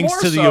hyperlinks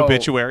to the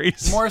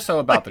obituaries. More so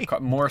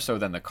about more so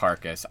than the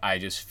carcass. I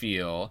just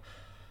feel,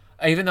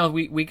 even though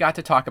we got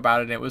to talk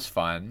about it and it was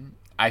fun,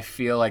 I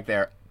feel like there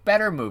are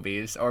better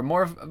movies or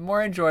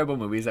more enjoyable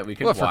movies that we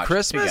could What, for watch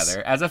Christmas?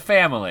 together as a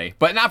family,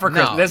 but not for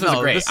Christmas. This was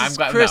great. This is I'm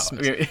glad.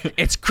 Christmas. No.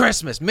 It's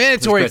Christmas.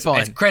 Mandatory It's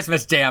fun. It's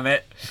Christmas, damn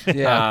it.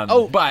 Yeah.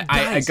 But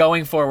guys.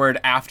 going forward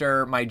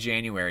after my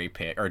January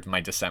pick or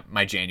my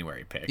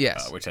January pick,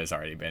 Yes. which has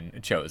already been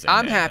chosen.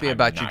 I'm and happy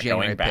about your not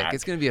January going pick. back.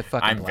 It's gonna be a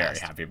fucking I'm blast.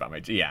 very happy about my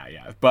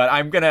yeah. But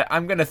I'm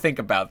gonna think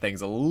about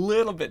things a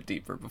little bit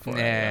deeper before I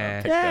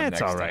Nah. pick Yeah, them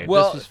it's next all right. time.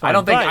 Well, This was fun, I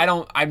don't think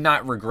but- I'm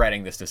not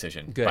regretting this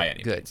decision Good, by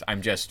any good. means.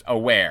 I'm just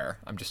aware.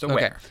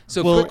 Okay.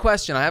 So, Well- quick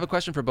question. I have a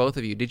question for both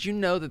of you. Did you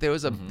know that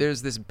there's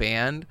this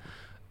band?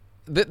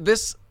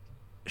 This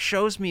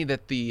shows me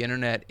that the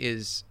internet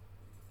is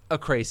a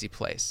crazy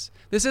place.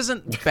 This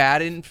isn't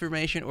bad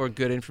information or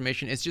good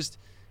information. It's just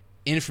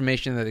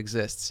information that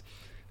exists.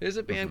 There's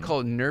a band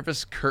called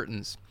Nervous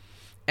Curtains,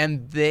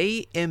 and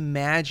they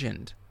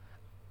imagined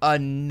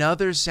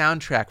another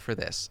soundtrack for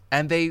this,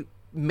 and they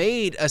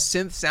made a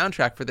synth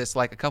soundtrack for this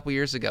like a couple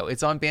years ago.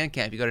 It's on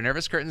Bandcamp. You go to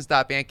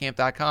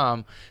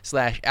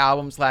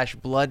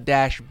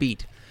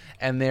nervouscurtains.bandcamp.com/albums/blood-beat,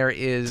 and there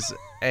is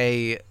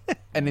an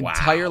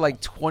entire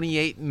like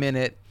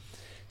 28-minute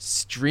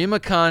stream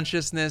of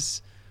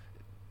consciousness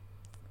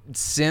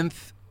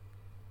synth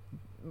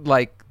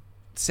like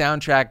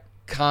soundtrack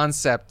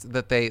concept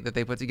that they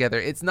put together.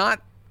 It's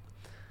not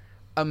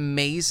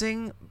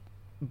amazing,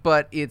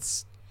 but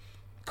it's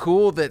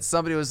cool that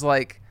somebody was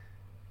like,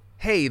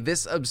 hey,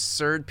 this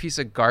absurd piece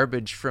of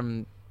garbage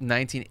from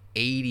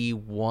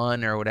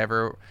 1981 or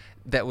whatever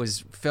that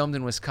was filmed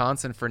in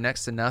Wisconsin for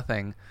next to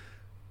nothing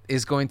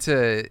is going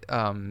to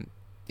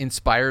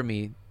inspire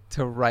me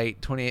to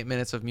write 28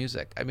 minutes of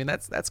music. I mean,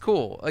 that's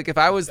cool. Like if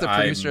I was the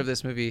producer of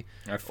this movie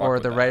or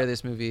the writer of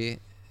this movie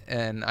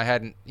and I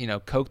hadn't,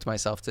 coked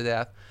myself to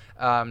death,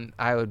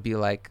 I would be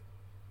like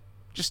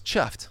just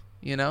chuffed,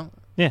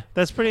 Yeah,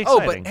 that's pretty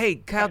exciting. Oh, but hey,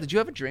 Kyle, did you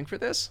have a drink for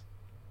this?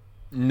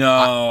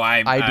 No,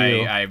 I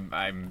do.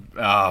 I'm.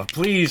 Oh,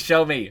 please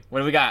show me. What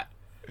do we got?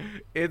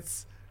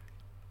 It's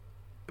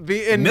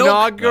the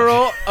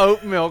inaugural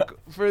oat milk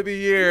for the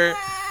year.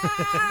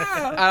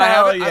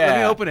 And let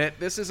me open it.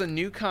 This is a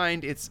new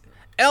kind. It's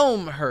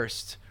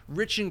Elmhurst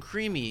Rich and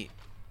Creamy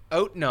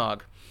Oat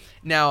Nog.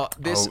 Now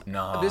this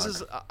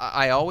is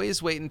I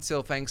always wait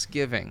until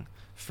Thanksgiving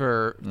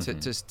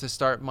to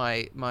start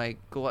my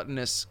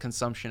gluttonous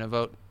consumption of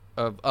oat.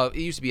 It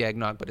used to be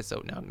eggnog, but it's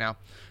oat nog now.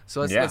 So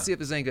let's see if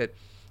there's any good.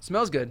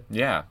 Smells good.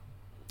 Yeah.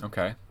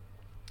 Okay.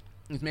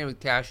 It's made with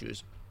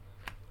cashews.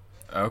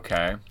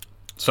 Okay.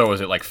 So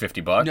was it like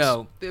 $50?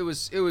 No, it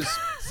was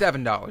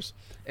 $7.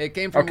 It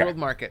came from World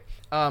Market.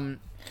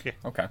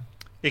 Okay.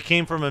 It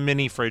came from a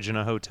mini fridge in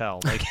a hotel.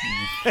 Like,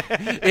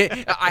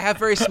 I have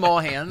very small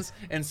hands,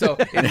 and so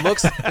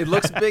it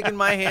looks big in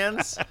my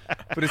hands.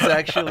 but it's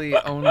actually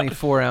only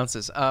 4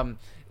 ounces.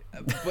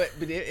 But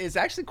it's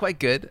actually quite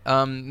good.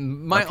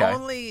 My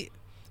only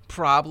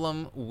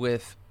problem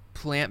with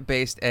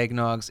plant-based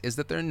eggnogs is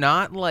that they're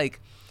not like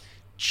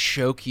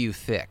choke you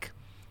thick.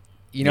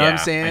 You know what I'm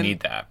saying? I need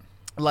that.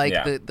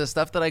 Like the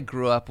stuff that I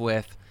grew up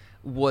with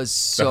was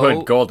so the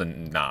Hood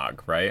Golden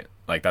Nog, right?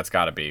 Like that's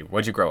got to be.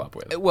 What'd you grow up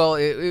with? Well,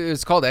 it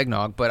was called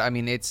eggnog, but I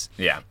mean it's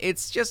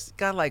just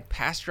got like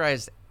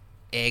pasteurized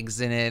eggs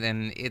in it,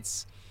 and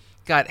it's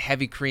got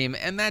heavy cream,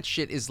 and that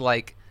shit is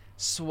like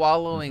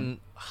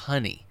swallowing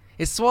honey.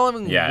 It's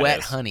swallowing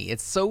wet honey.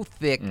 It's so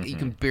thick that you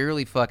can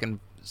barely fucking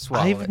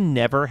swallow it. I've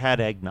never had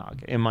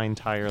eggnog in my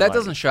entire life. That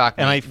doesn't shock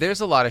me. And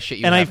there's a lot of shit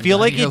you and haven't I feel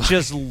done like in your it life.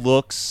 just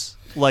looks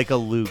like a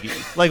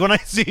loogie. Like when I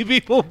see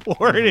people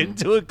pour it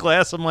into a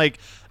glass, I'm like,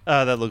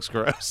 that looks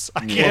gross.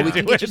 I can't we do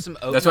can get it. you some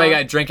oat That's why you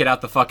milk. got to drink it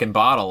out the fucking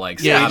bottle.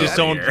 Like Yeah, you stop just it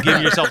don't here.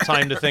 give yourself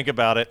time to think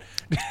about it.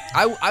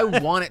 I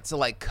want it to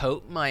like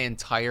coat my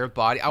entire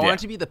body. I want it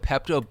to be the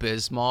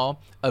Pepto-Bismol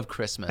of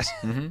Christmas.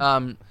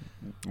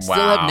 Still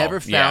have never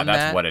found yeah, that's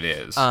that. what it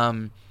is.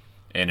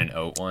 In an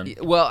oat one.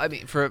 Well, I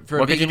mean, for What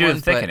a could you vegan do one,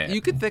 to thicken but it?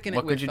 you could thicken it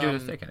What with. could you do to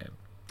thicken it?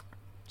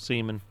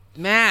 Semen.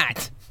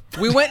 Matt,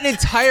 we went an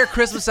entire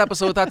Christmas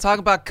episode without talking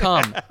about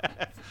cum.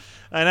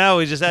 I know,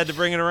 we just had to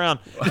bring it around.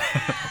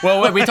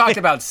 Well, we talked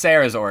about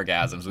Sarah's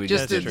orgasms. We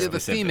Just didn't the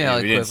specifically- female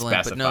we didn't equivalent,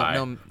 but specify.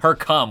 no. Her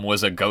cum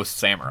was a ghost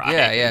samurai.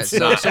 Yeah. It's So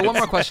not- one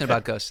more question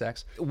about ghost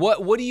sex.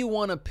 What do you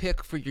want to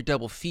pick for your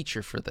double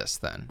feature for this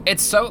then?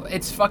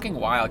 It's fucking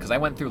wild because I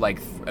went through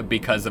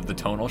because of the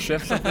tonal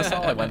shifts of this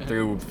all, I went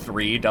through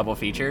 3 double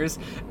features,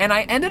 and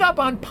I ended up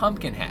on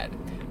Pumpkinhead.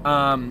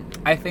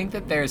 I think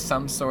that there's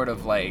some sort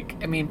of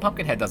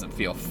Pumpkinhead doesn't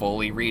feel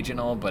fully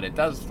regional, but it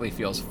definitely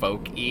feels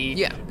folk-y.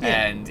 Yeah.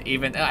 And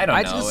even I don't know.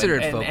 I'd consider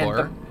it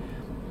folklore.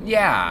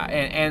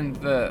 And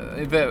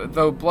the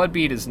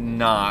Bloodbeat is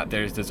not.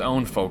 There's its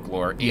own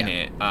folklore in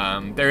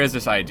it. There is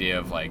this idea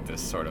of like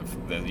this sort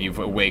of you've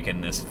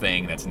awakened this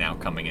thing that's now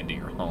coming into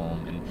your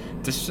home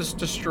and just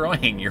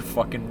destroying your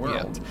fucking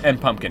world. Yeah. And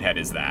Pumpkinhead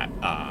is that.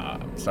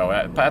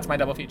 So that's my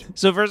double feature.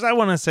 So first, I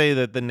want to say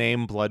that the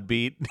name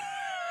Bloodbeat.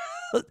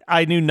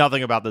 I knew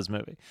nothing about this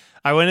movie.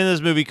 I went in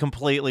this movie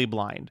completely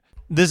blind.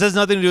 This has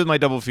nothing to do with my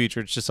double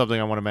feature. It's just something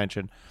I want to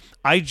mention.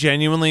 I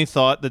genuinely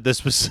thought that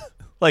this was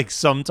like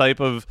some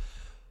type of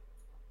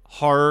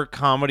horror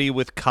comedy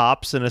with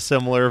cops in a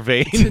similar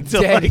vein to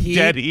Dead Heat?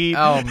 Dead Heat.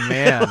 Oh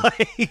man,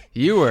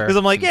 you were because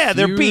I'm like, yeah,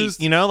 they're beat.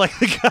 confused. You know, like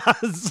the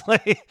guys.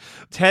 Like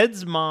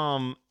Ted's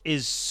mom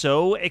is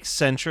so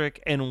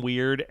eccentric and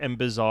weird and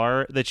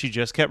bizarre that she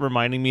just kept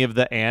reminding me of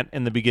the aunt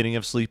in the beginning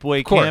of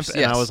Sleepaway Camp,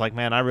 and I was like,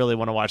 man, I really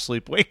want to watch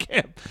Sleepaway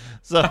Camp.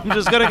 So I'm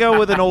just gonna go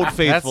with an Old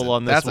Faithful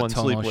on this one. That's a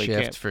tonal Sleepaway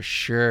shift Camp for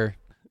sure.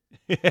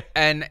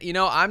 And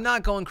I'm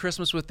not going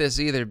Christmas with this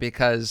either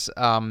because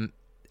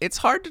it's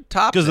hard to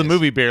top because the this.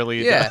 movie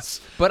barely does.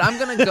 But I'm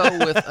gonna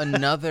go with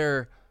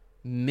another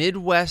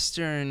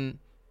Midwestern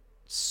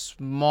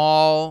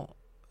small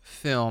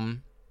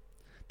film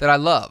that I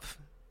love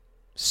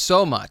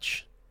so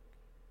much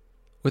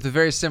with a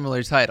very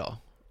similar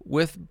title,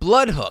 with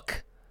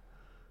Bloodhook.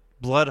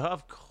 Bloodhook,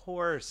 of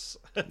course.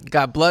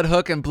 Got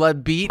Bloodhook and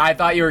Bloodbeat. I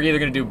thought you were either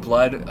gonna do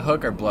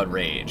Bloodhook or Blood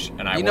Rage,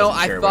 and I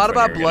wasn't sure thought which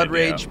one about you were Blood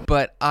gonna do. Rage,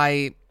 but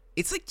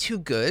it's like too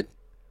good.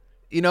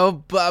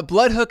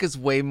 Bloodhook is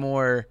way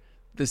more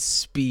the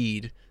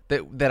speed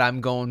that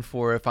I'm going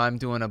for if I'm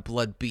doing a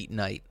Bloodbeat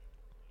night.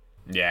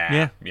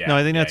 Yeah. No,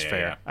 I think that's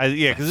fair.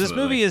 Yeah. Because this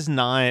movie is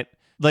not,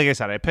 like I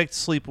said, I picked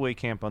Sleepaway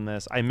Camp on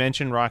this. I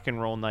mentioned Rock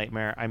and Roll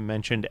Nightmare. I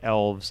mentioned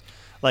Elves.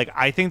 Like,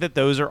 I think that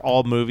those are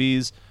all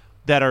movies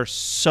that are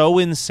so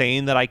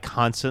insane that I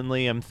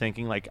constantly am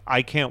thinking, like,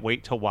 I can't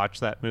wait to watch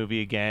that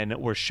movie again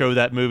or show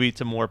that movie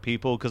to more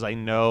people because I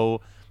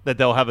know that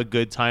they'll have a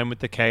good time with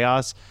the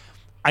chaos.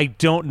 I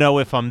don't know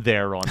if I'm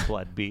there on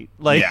Bloodbeat.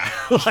 Like,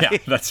 yeah,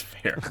 that's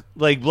fair.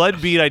 Like,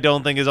 Bloodbeat, I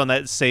don't think is on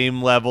that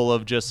same level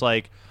of just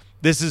like,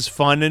 this is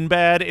fun and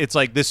bad. It's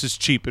like, this is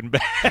cheap and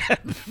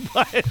bad.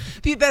 But,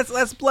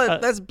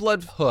 that's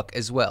Bloodhook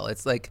as well.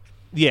 It's like,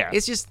 yeah,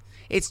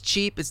 it's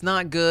cheap. It's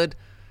not good.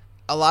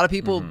 A lot of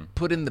people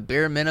put in the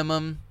bare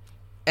minimum,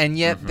 and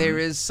yet there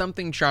is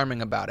something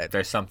charming about it.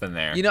 There's something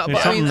there. But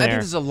I think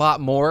there's a lot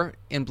more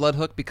in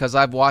Bloodhook because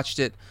I've watched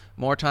it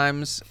more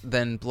times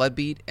than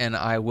Bloodbeat, and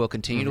I will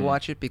continue to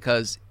watch it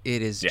because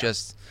it is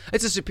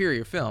it's a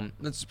superior film.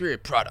 It's a superior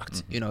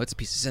product. It's a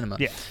piece of cinema.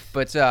 Yeah.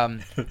 But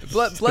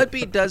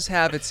Bloodbeat does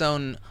have its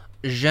own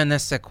je ne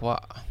sais quoi.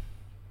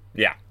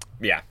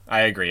 Yeah,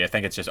 I agree. I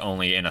think it's just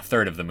only in a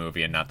third of the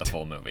movie and not the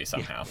full movie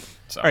somehow.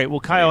 So, all right, well,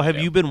 Kyle, have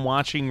you been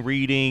watching,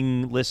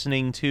 reading,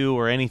 listening to,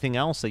 or anything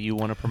else that you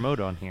want to promote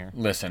on here?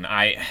 Listen,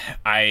 I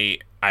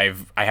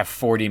have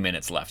 40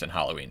 minutes left in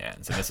Halloween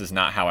Ends, and this is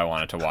not how I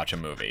wanted to watch a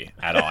movie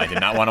at all. I did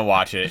not want to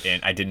watch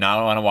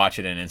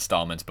it in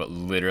installments, but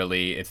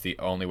literally it's the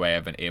only way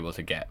I've been able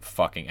to get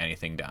fucking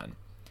anything done.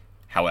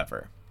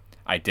 However,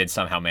 I did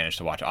somehow manage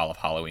to watch all of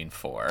Halloween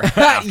 4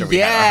 after we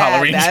had our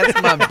Halloween.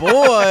 That's my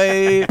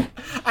boy.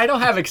 I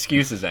don't have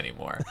excuses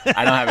anymore. It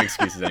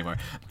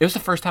was the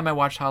first time I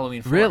watched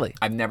Halloween 4. Really?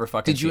 I've never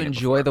fucking Did you seen it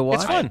enjoy before. the watch?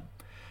 It's fun.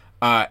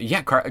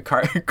 Yeah,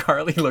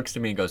 Carly looks to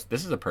me and goes,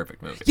 "This is a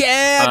perfect movie."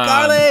 Yeah,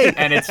 Carly.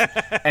 and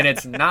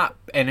it's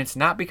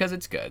not because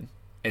it's good.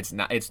 It's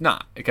not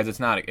because it's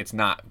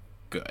not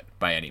good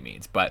by any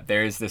means. But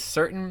there's this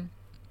certain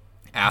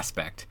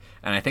aspect,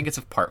 and I think it's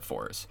of part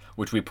 4's,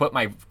 which we put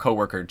my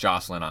coworker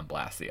Jocelyn on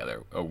blast the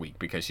other week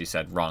because she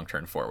said Wrong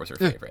Turn 4 was her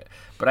favorite.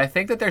 But I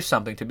think that there's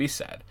something to be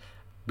said,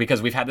 because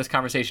we've had this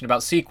conversation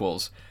about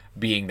sequels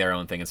being their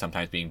own thing and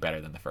sometimes being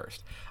better than the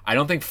first. I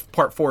don't think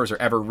part 4s are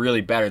ever really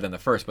better than the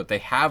first, but they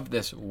have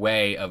this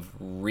way of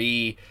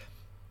reigniting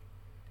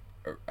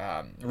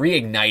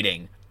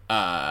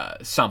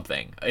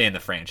something in the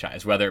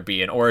franchise, whether it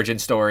be an origin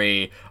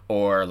story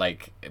or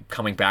like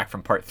coming back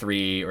from part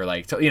 3 or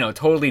like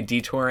totally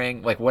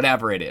detouring, like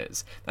whatever it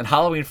is. And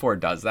Halloween 4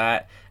 does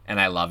that,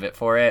 and I love it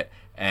for it.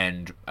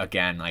 And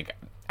again, like,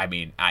 I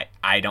mean,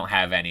 I don't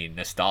have any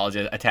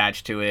nostalgia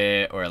attached to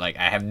it, or like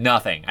I have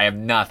nothing. I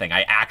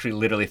actually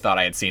literally thought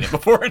I had seen it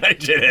before and I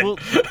didn't.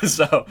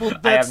 So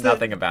I have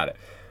nothing about it.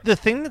 The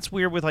thing that's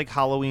weird with like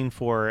Halloween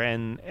 4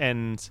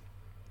 and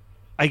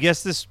I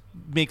guess this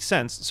makes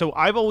sense. So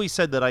I've always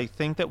said that I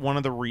think that one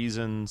of the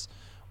reasons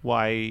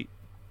why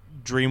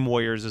Dream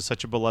Warriors is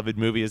such a beloved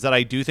movie is that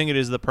I do think it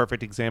is the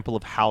perfect example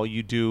of how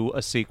you do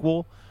a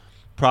sequel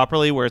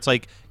properly, where it's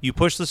like you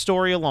push the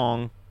story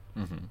along,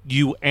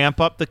 you amp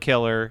up the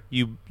killer,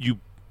 you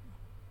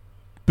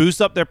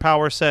boost up their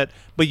power set,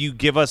 but you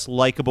give us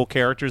likable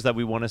characters that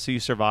we want to see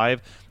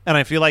survive. And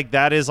I feel like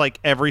that is like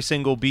every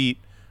single beat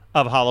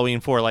of Halloween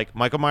 4. Like,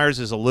 Michael Myers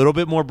is a little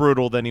bit more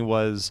brutal than he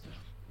was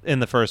in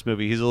the first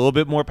movie. He's a little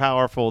bit more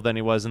powerful than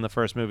he was in the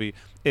first movie.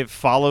 It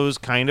follows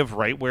kind of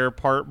right where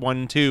part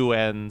 1, 2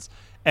 ends,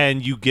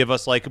 and you give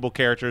us likable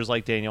characters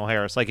like Daniel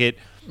Harris. Like it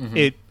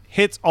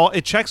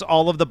checks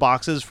all of the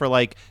boxes for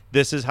like,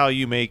 this is how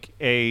you make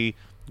a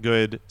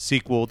good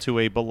sequel to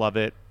a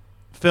beloved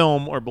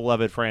film or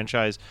beloved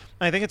franchise.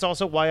 And I think it's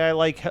also why I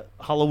like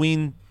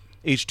Halloween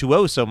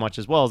H2O so much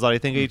as well, is that I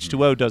think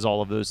H2O does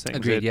all of those things.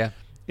 Agreed,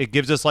 It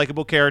gives us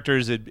likable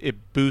characters. It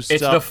boosts.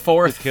 It's up the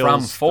fourth the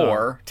kills, from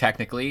 4,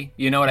 technically.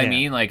 You know what I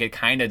mean? Like it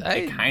kind of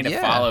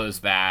follows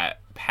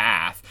that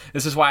path.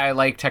 This is why I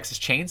like Texas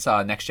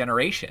Chainsaw Next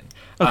Generation.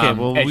 Okay,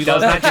 well, it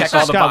does not check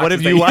all the boxes. What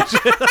have you watched?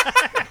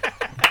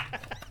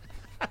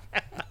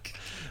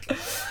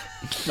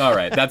 All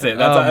right, that's it.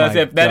 That's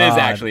it. That is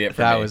actually it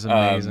for me. That was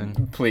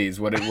amazing. Please,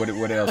 what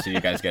else do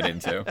you guys get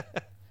into?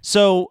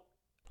 So,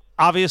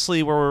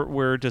 obviously,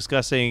 we're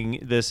discussing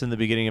this in the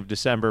beginning of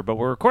December, but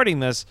we're recording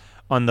this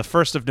on the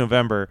 1st of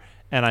November,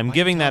 and I'm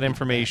giving that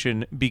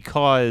information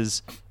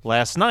because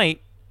last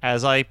night,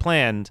 as I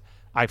planned,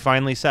 I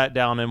finally sat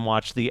down and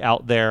watched the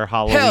Out There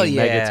Halloween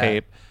mega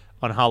tape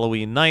on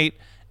Halloween night,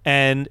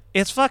 and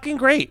it's fucking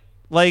great.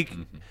 Like,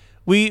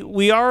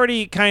 we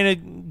already kind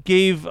of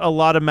gave a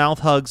lot of mouth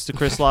hugs to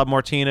Chris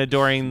LaMartina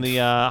during the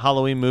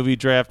Halloween movie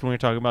draft when we were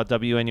talking about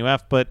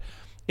WNUF, but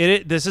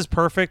this is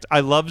perfect.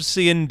 I loved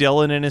seeing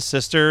Dylan and his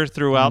sister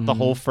throughout the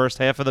whole first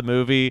half of the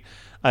movie.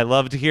 I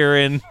loved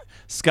hearing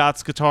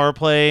Scott's guitar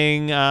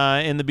playing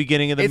in the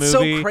beginning of the movie.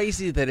 It's so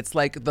crazy that it's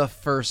like the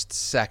first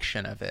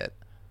section of it.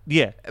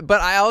 Yeah.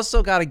 But I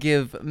also got to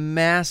give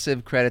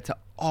massive credit to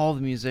all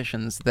the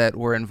musicians that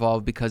were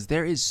involved, because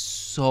there is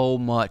so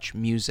much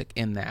music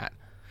in that.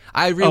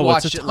 I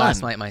rewatched it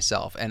last night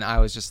myself, and I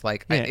was just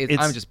like,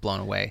 I'm just blown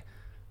away.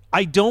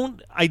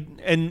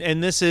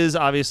 And this is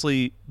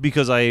obviously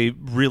because I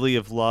really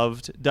have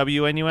loved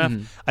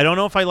WNUF. I don't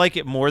know if I like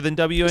it more than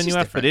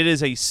WNUF, but it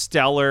is a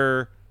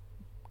stellar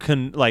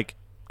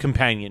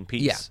companion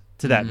piece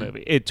to that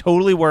movie. It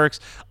totally works.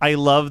 I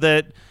love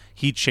that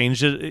he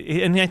changed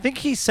it, and I think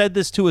he said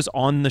this to us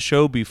on the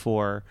show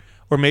before,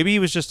 or maybe he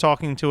was just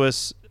talking to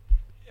us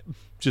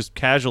just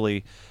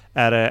casually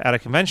at a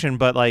convention,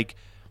 but like,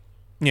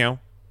 you know,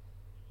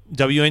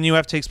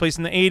 WNUF takes place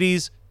in the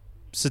 80s.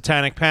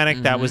 Satanic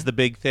Panic, that was the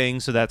big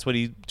thing, so that's what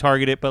he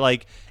targeted. But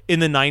like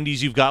in the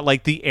 90s, you've got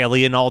like the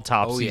Alien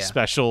Autopsy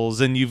specials,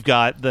 and you've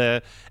got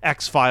the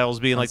X-Files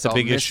being like the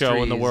biggest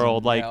show in the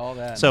world.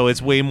 Like, so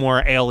it's way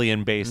more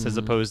alien based as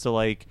opposed to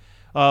like,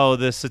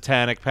 the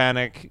Satanic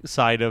Panic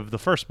side of the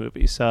first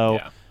movie. So,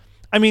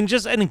 I mean,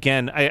 and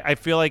again, I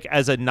feel like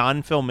as a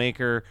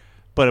non-filmmaker,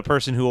 but a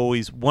person who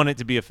always wanted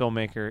to be a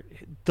filmmaker,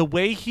 the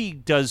way he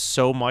does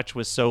so much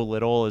with so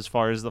little as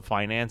far as the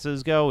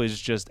finances go is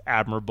just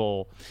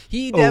admirable.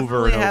 He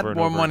definitely had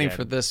more money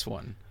for this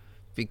one,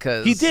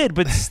 because he did,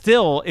 but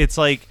still, it's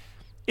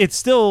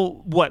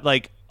still what,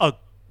 like a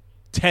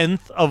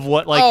 10th of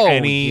what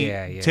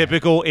any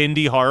typical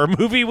indie horror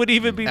movie would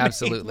even be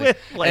absolutely made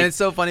with. And it's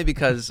so funny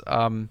because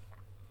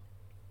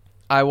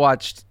I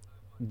watched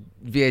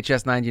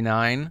VHS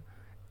 99,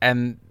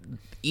 and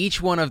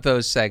each one of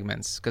those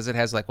segments, because it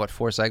has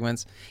 4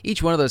 segments,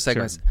 each one of those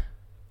segments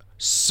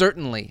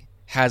certainly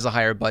has a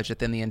higher budget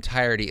than the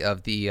entirety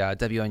of the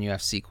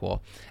WNUF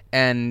sequel,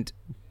 and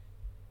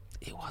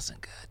it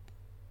wasn't good.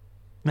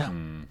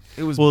 No.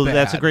 It was well. bad.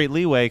 That's a great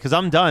leeway because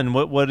I'm done.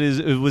 What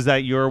was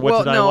that? Your what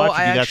did I watch?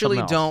 I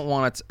actually don't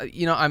want to.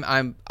 You know,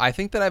 I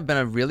think that I've been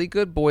a really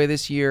good boy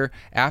this year.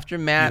 After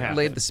Matt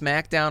laid the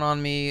smack down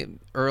on me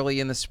early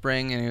in the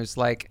spring, and he was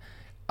like,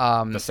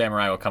 the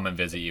samurai will come and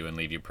visit you and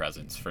leave you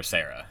presents for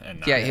Sarah.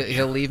 And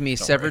he'll leave me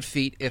severed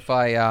feet if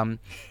I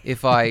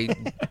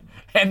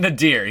and the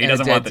deer. He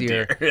doesn't want the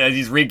deer.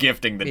 He's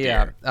regifting the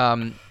deer.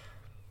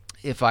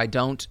 If I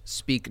don't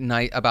speak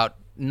about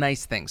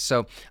nice things.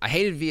 So I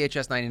hated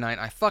VHS 99.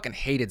 I fucking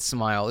hated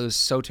Smile. It was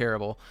so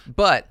terrible.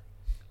 But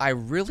I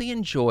really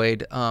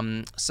enjoyed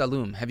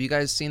Saloom. Have you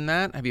guys seen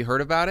that? Have you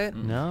heard about it?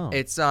 No.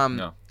 It's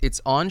no.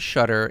 It's on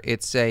Shudder.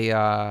 It's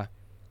an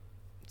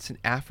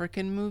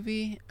African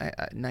movie,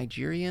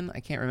 Nigerian. I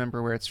can't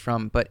remember where it's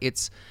from, but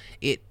it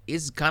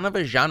is kind of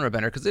a genre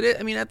bender because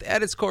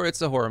at its core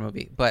it's a horror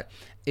movie, but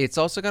it's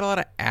also got a lot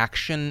of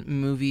action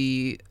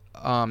movie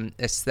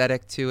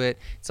aesthetic to it.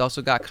 It's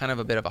also got kind of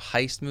a bit of a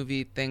heist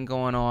movie thing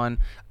going on.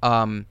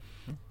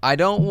 I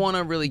don't want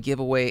to really give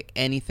away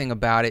anything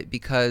about it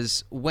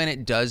because when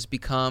it does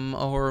become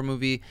a horror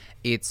movie,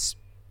 it's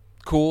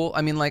cool.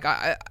 I mean, like,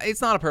 it's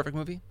not a perfect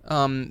movie,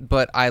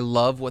 but I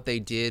love what they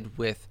did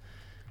with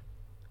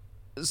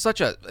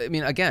such a, I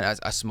mean, again,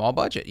 a small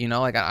budget, you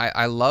know, like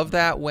I love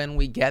that when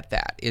we get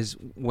that is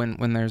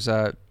when there's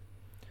that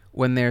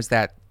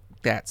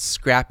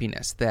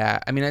scrappiness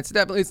that, I mean, it's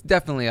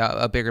definitely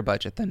a bigger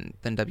budget than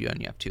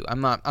WNUF2.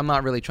 I'm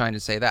not really trying to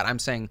say that. I'm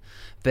saying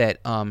that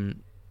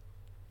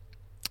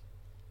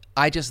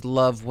I just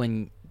love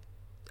when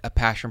a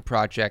passion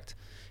project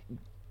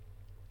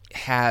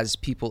has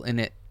people in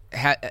it.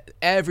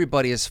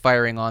 Everybody is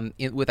firing on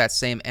with that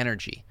same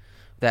energy,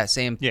 that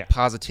same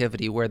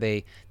positivity, where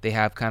they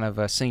have kind of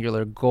a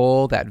singular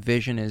goal. That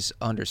vision is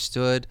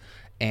understood,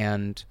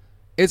 and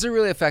it's a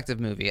really effective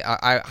movie.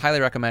 I highly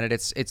recommend it.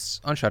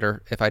 It's on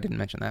Shudder, if I didn't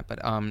mention that.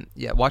 But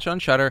watch it on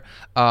Shudder.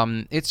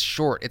 It's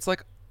short. It's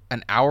like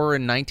an hour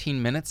and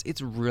 19 minutes.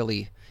 It's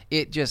really,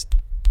 it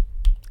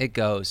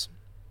goes.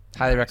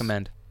 Highly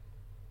recommend.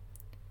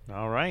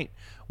 All right.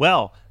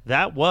 Well,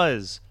 that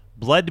was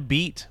Blood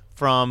Beat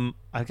from,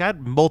 I got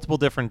multiple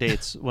different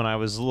dates when I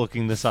was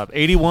looking this up.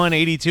 81,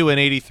 82, and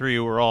 83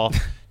 were all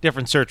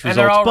different search results.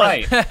 And they're all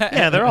right.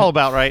 Yeah, they're all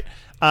about right.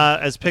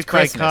 As picked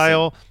by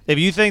Kyle. If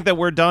you think that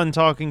we're done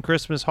talking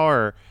Christmas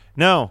horror,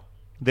 no,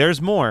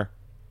 there's more.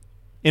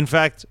 In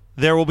fact,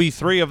 there will be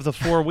 3 of the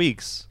 4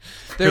 weeks.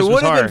 There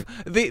would have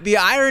been, the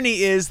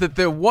irony is that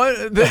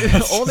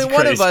only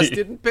one of us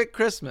didn't pick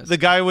Christmas. The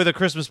guy with a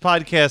Christmas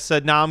podcast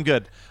said, "Nah, I'm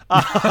good."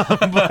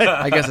 But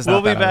I guess it's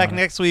not we'll be back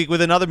next week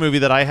with another movie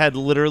that I had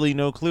literally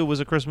no clue was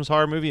a Christmas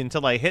horror movie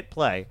until I hit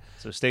play.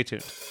 So stay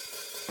tuned.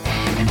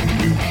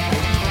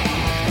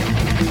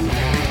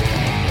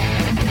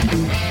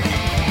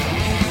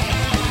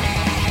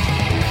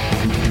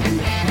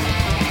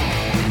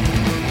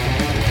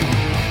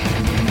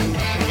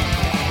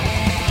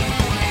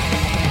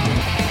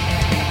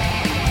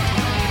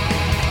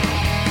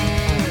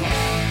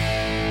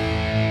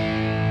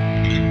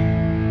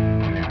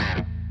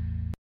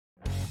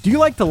 Do you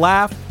like to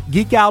laugh,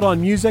 geek out on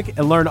music,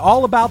 and learn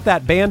all about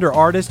that band or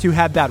artist who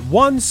had that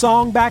one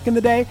song back in the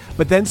day,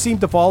 but then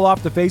seemed to fall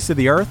off the face of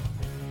the earth?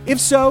 If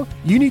so,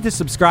 you need to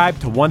subscribe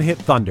to One Hit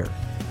Thunder.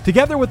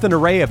 Together with an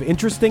array of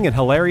interesting and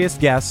hilarious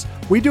guests,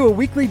 we do a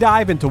weekly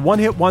dive into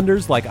one-hit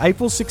wonders like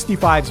Eiffel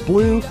 65's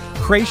Blue,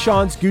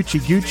 Krayshawn's Gucci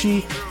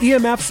Gucci,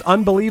 EMF's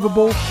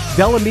Unbelievable,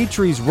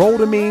 Delamitri's Roll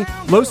to Me,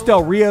 Los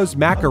Del Rio's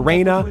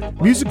Macarena,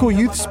 Musical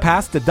Youth's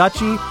Pass to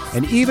Dutchie,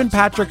 and even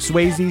Patrick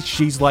Swayze's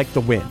She's Like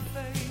the Wind.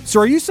 So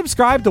are you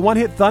subscribed to One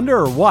Hit Thunder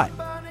or what?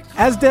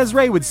 As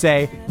Desiree would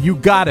say, you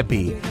gotta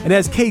be. And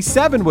as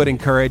K7 would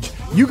encourage,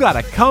 you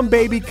gotta come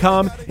baby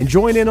come and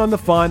join in on the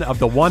fun of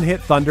the One Hit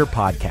Thunder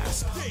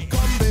podcast.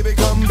 Come baby,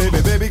 come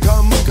baby, baby,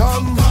 come,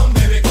 come. Come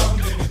baby, come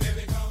baby,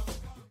 baby,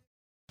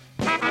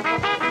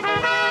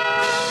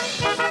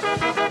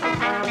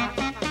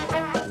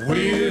 come.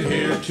 We're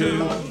here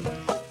to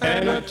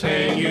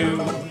entertain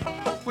you.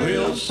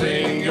 We'll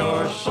sing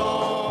your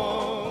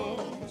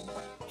songs.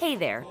 Hey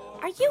there.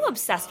 Are you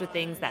obsessed with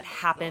things that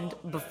happened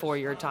before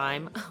your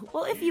time?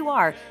 Well, if you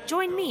are,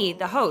 join me,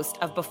 the host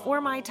of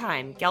Before My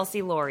Time,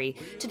 Kelsey Laurie,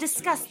 to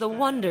discuss the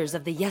wonders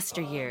of the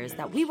yesteryears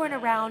that we weren't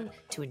around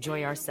to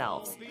enjoy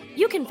ourselves.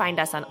 You can find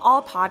us on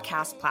all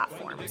podcast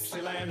platforms.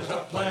 Dixieland's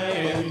a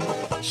playing,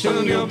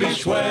 soon you'll be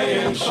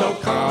swaying, so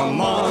come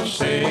on,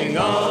 sing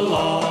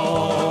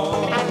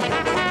along.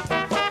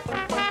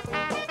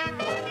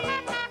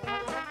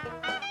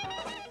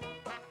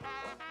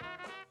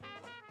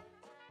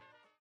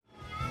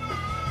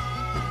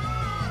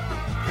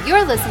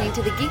 You're listening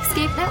to the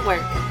Geekscape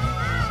Network.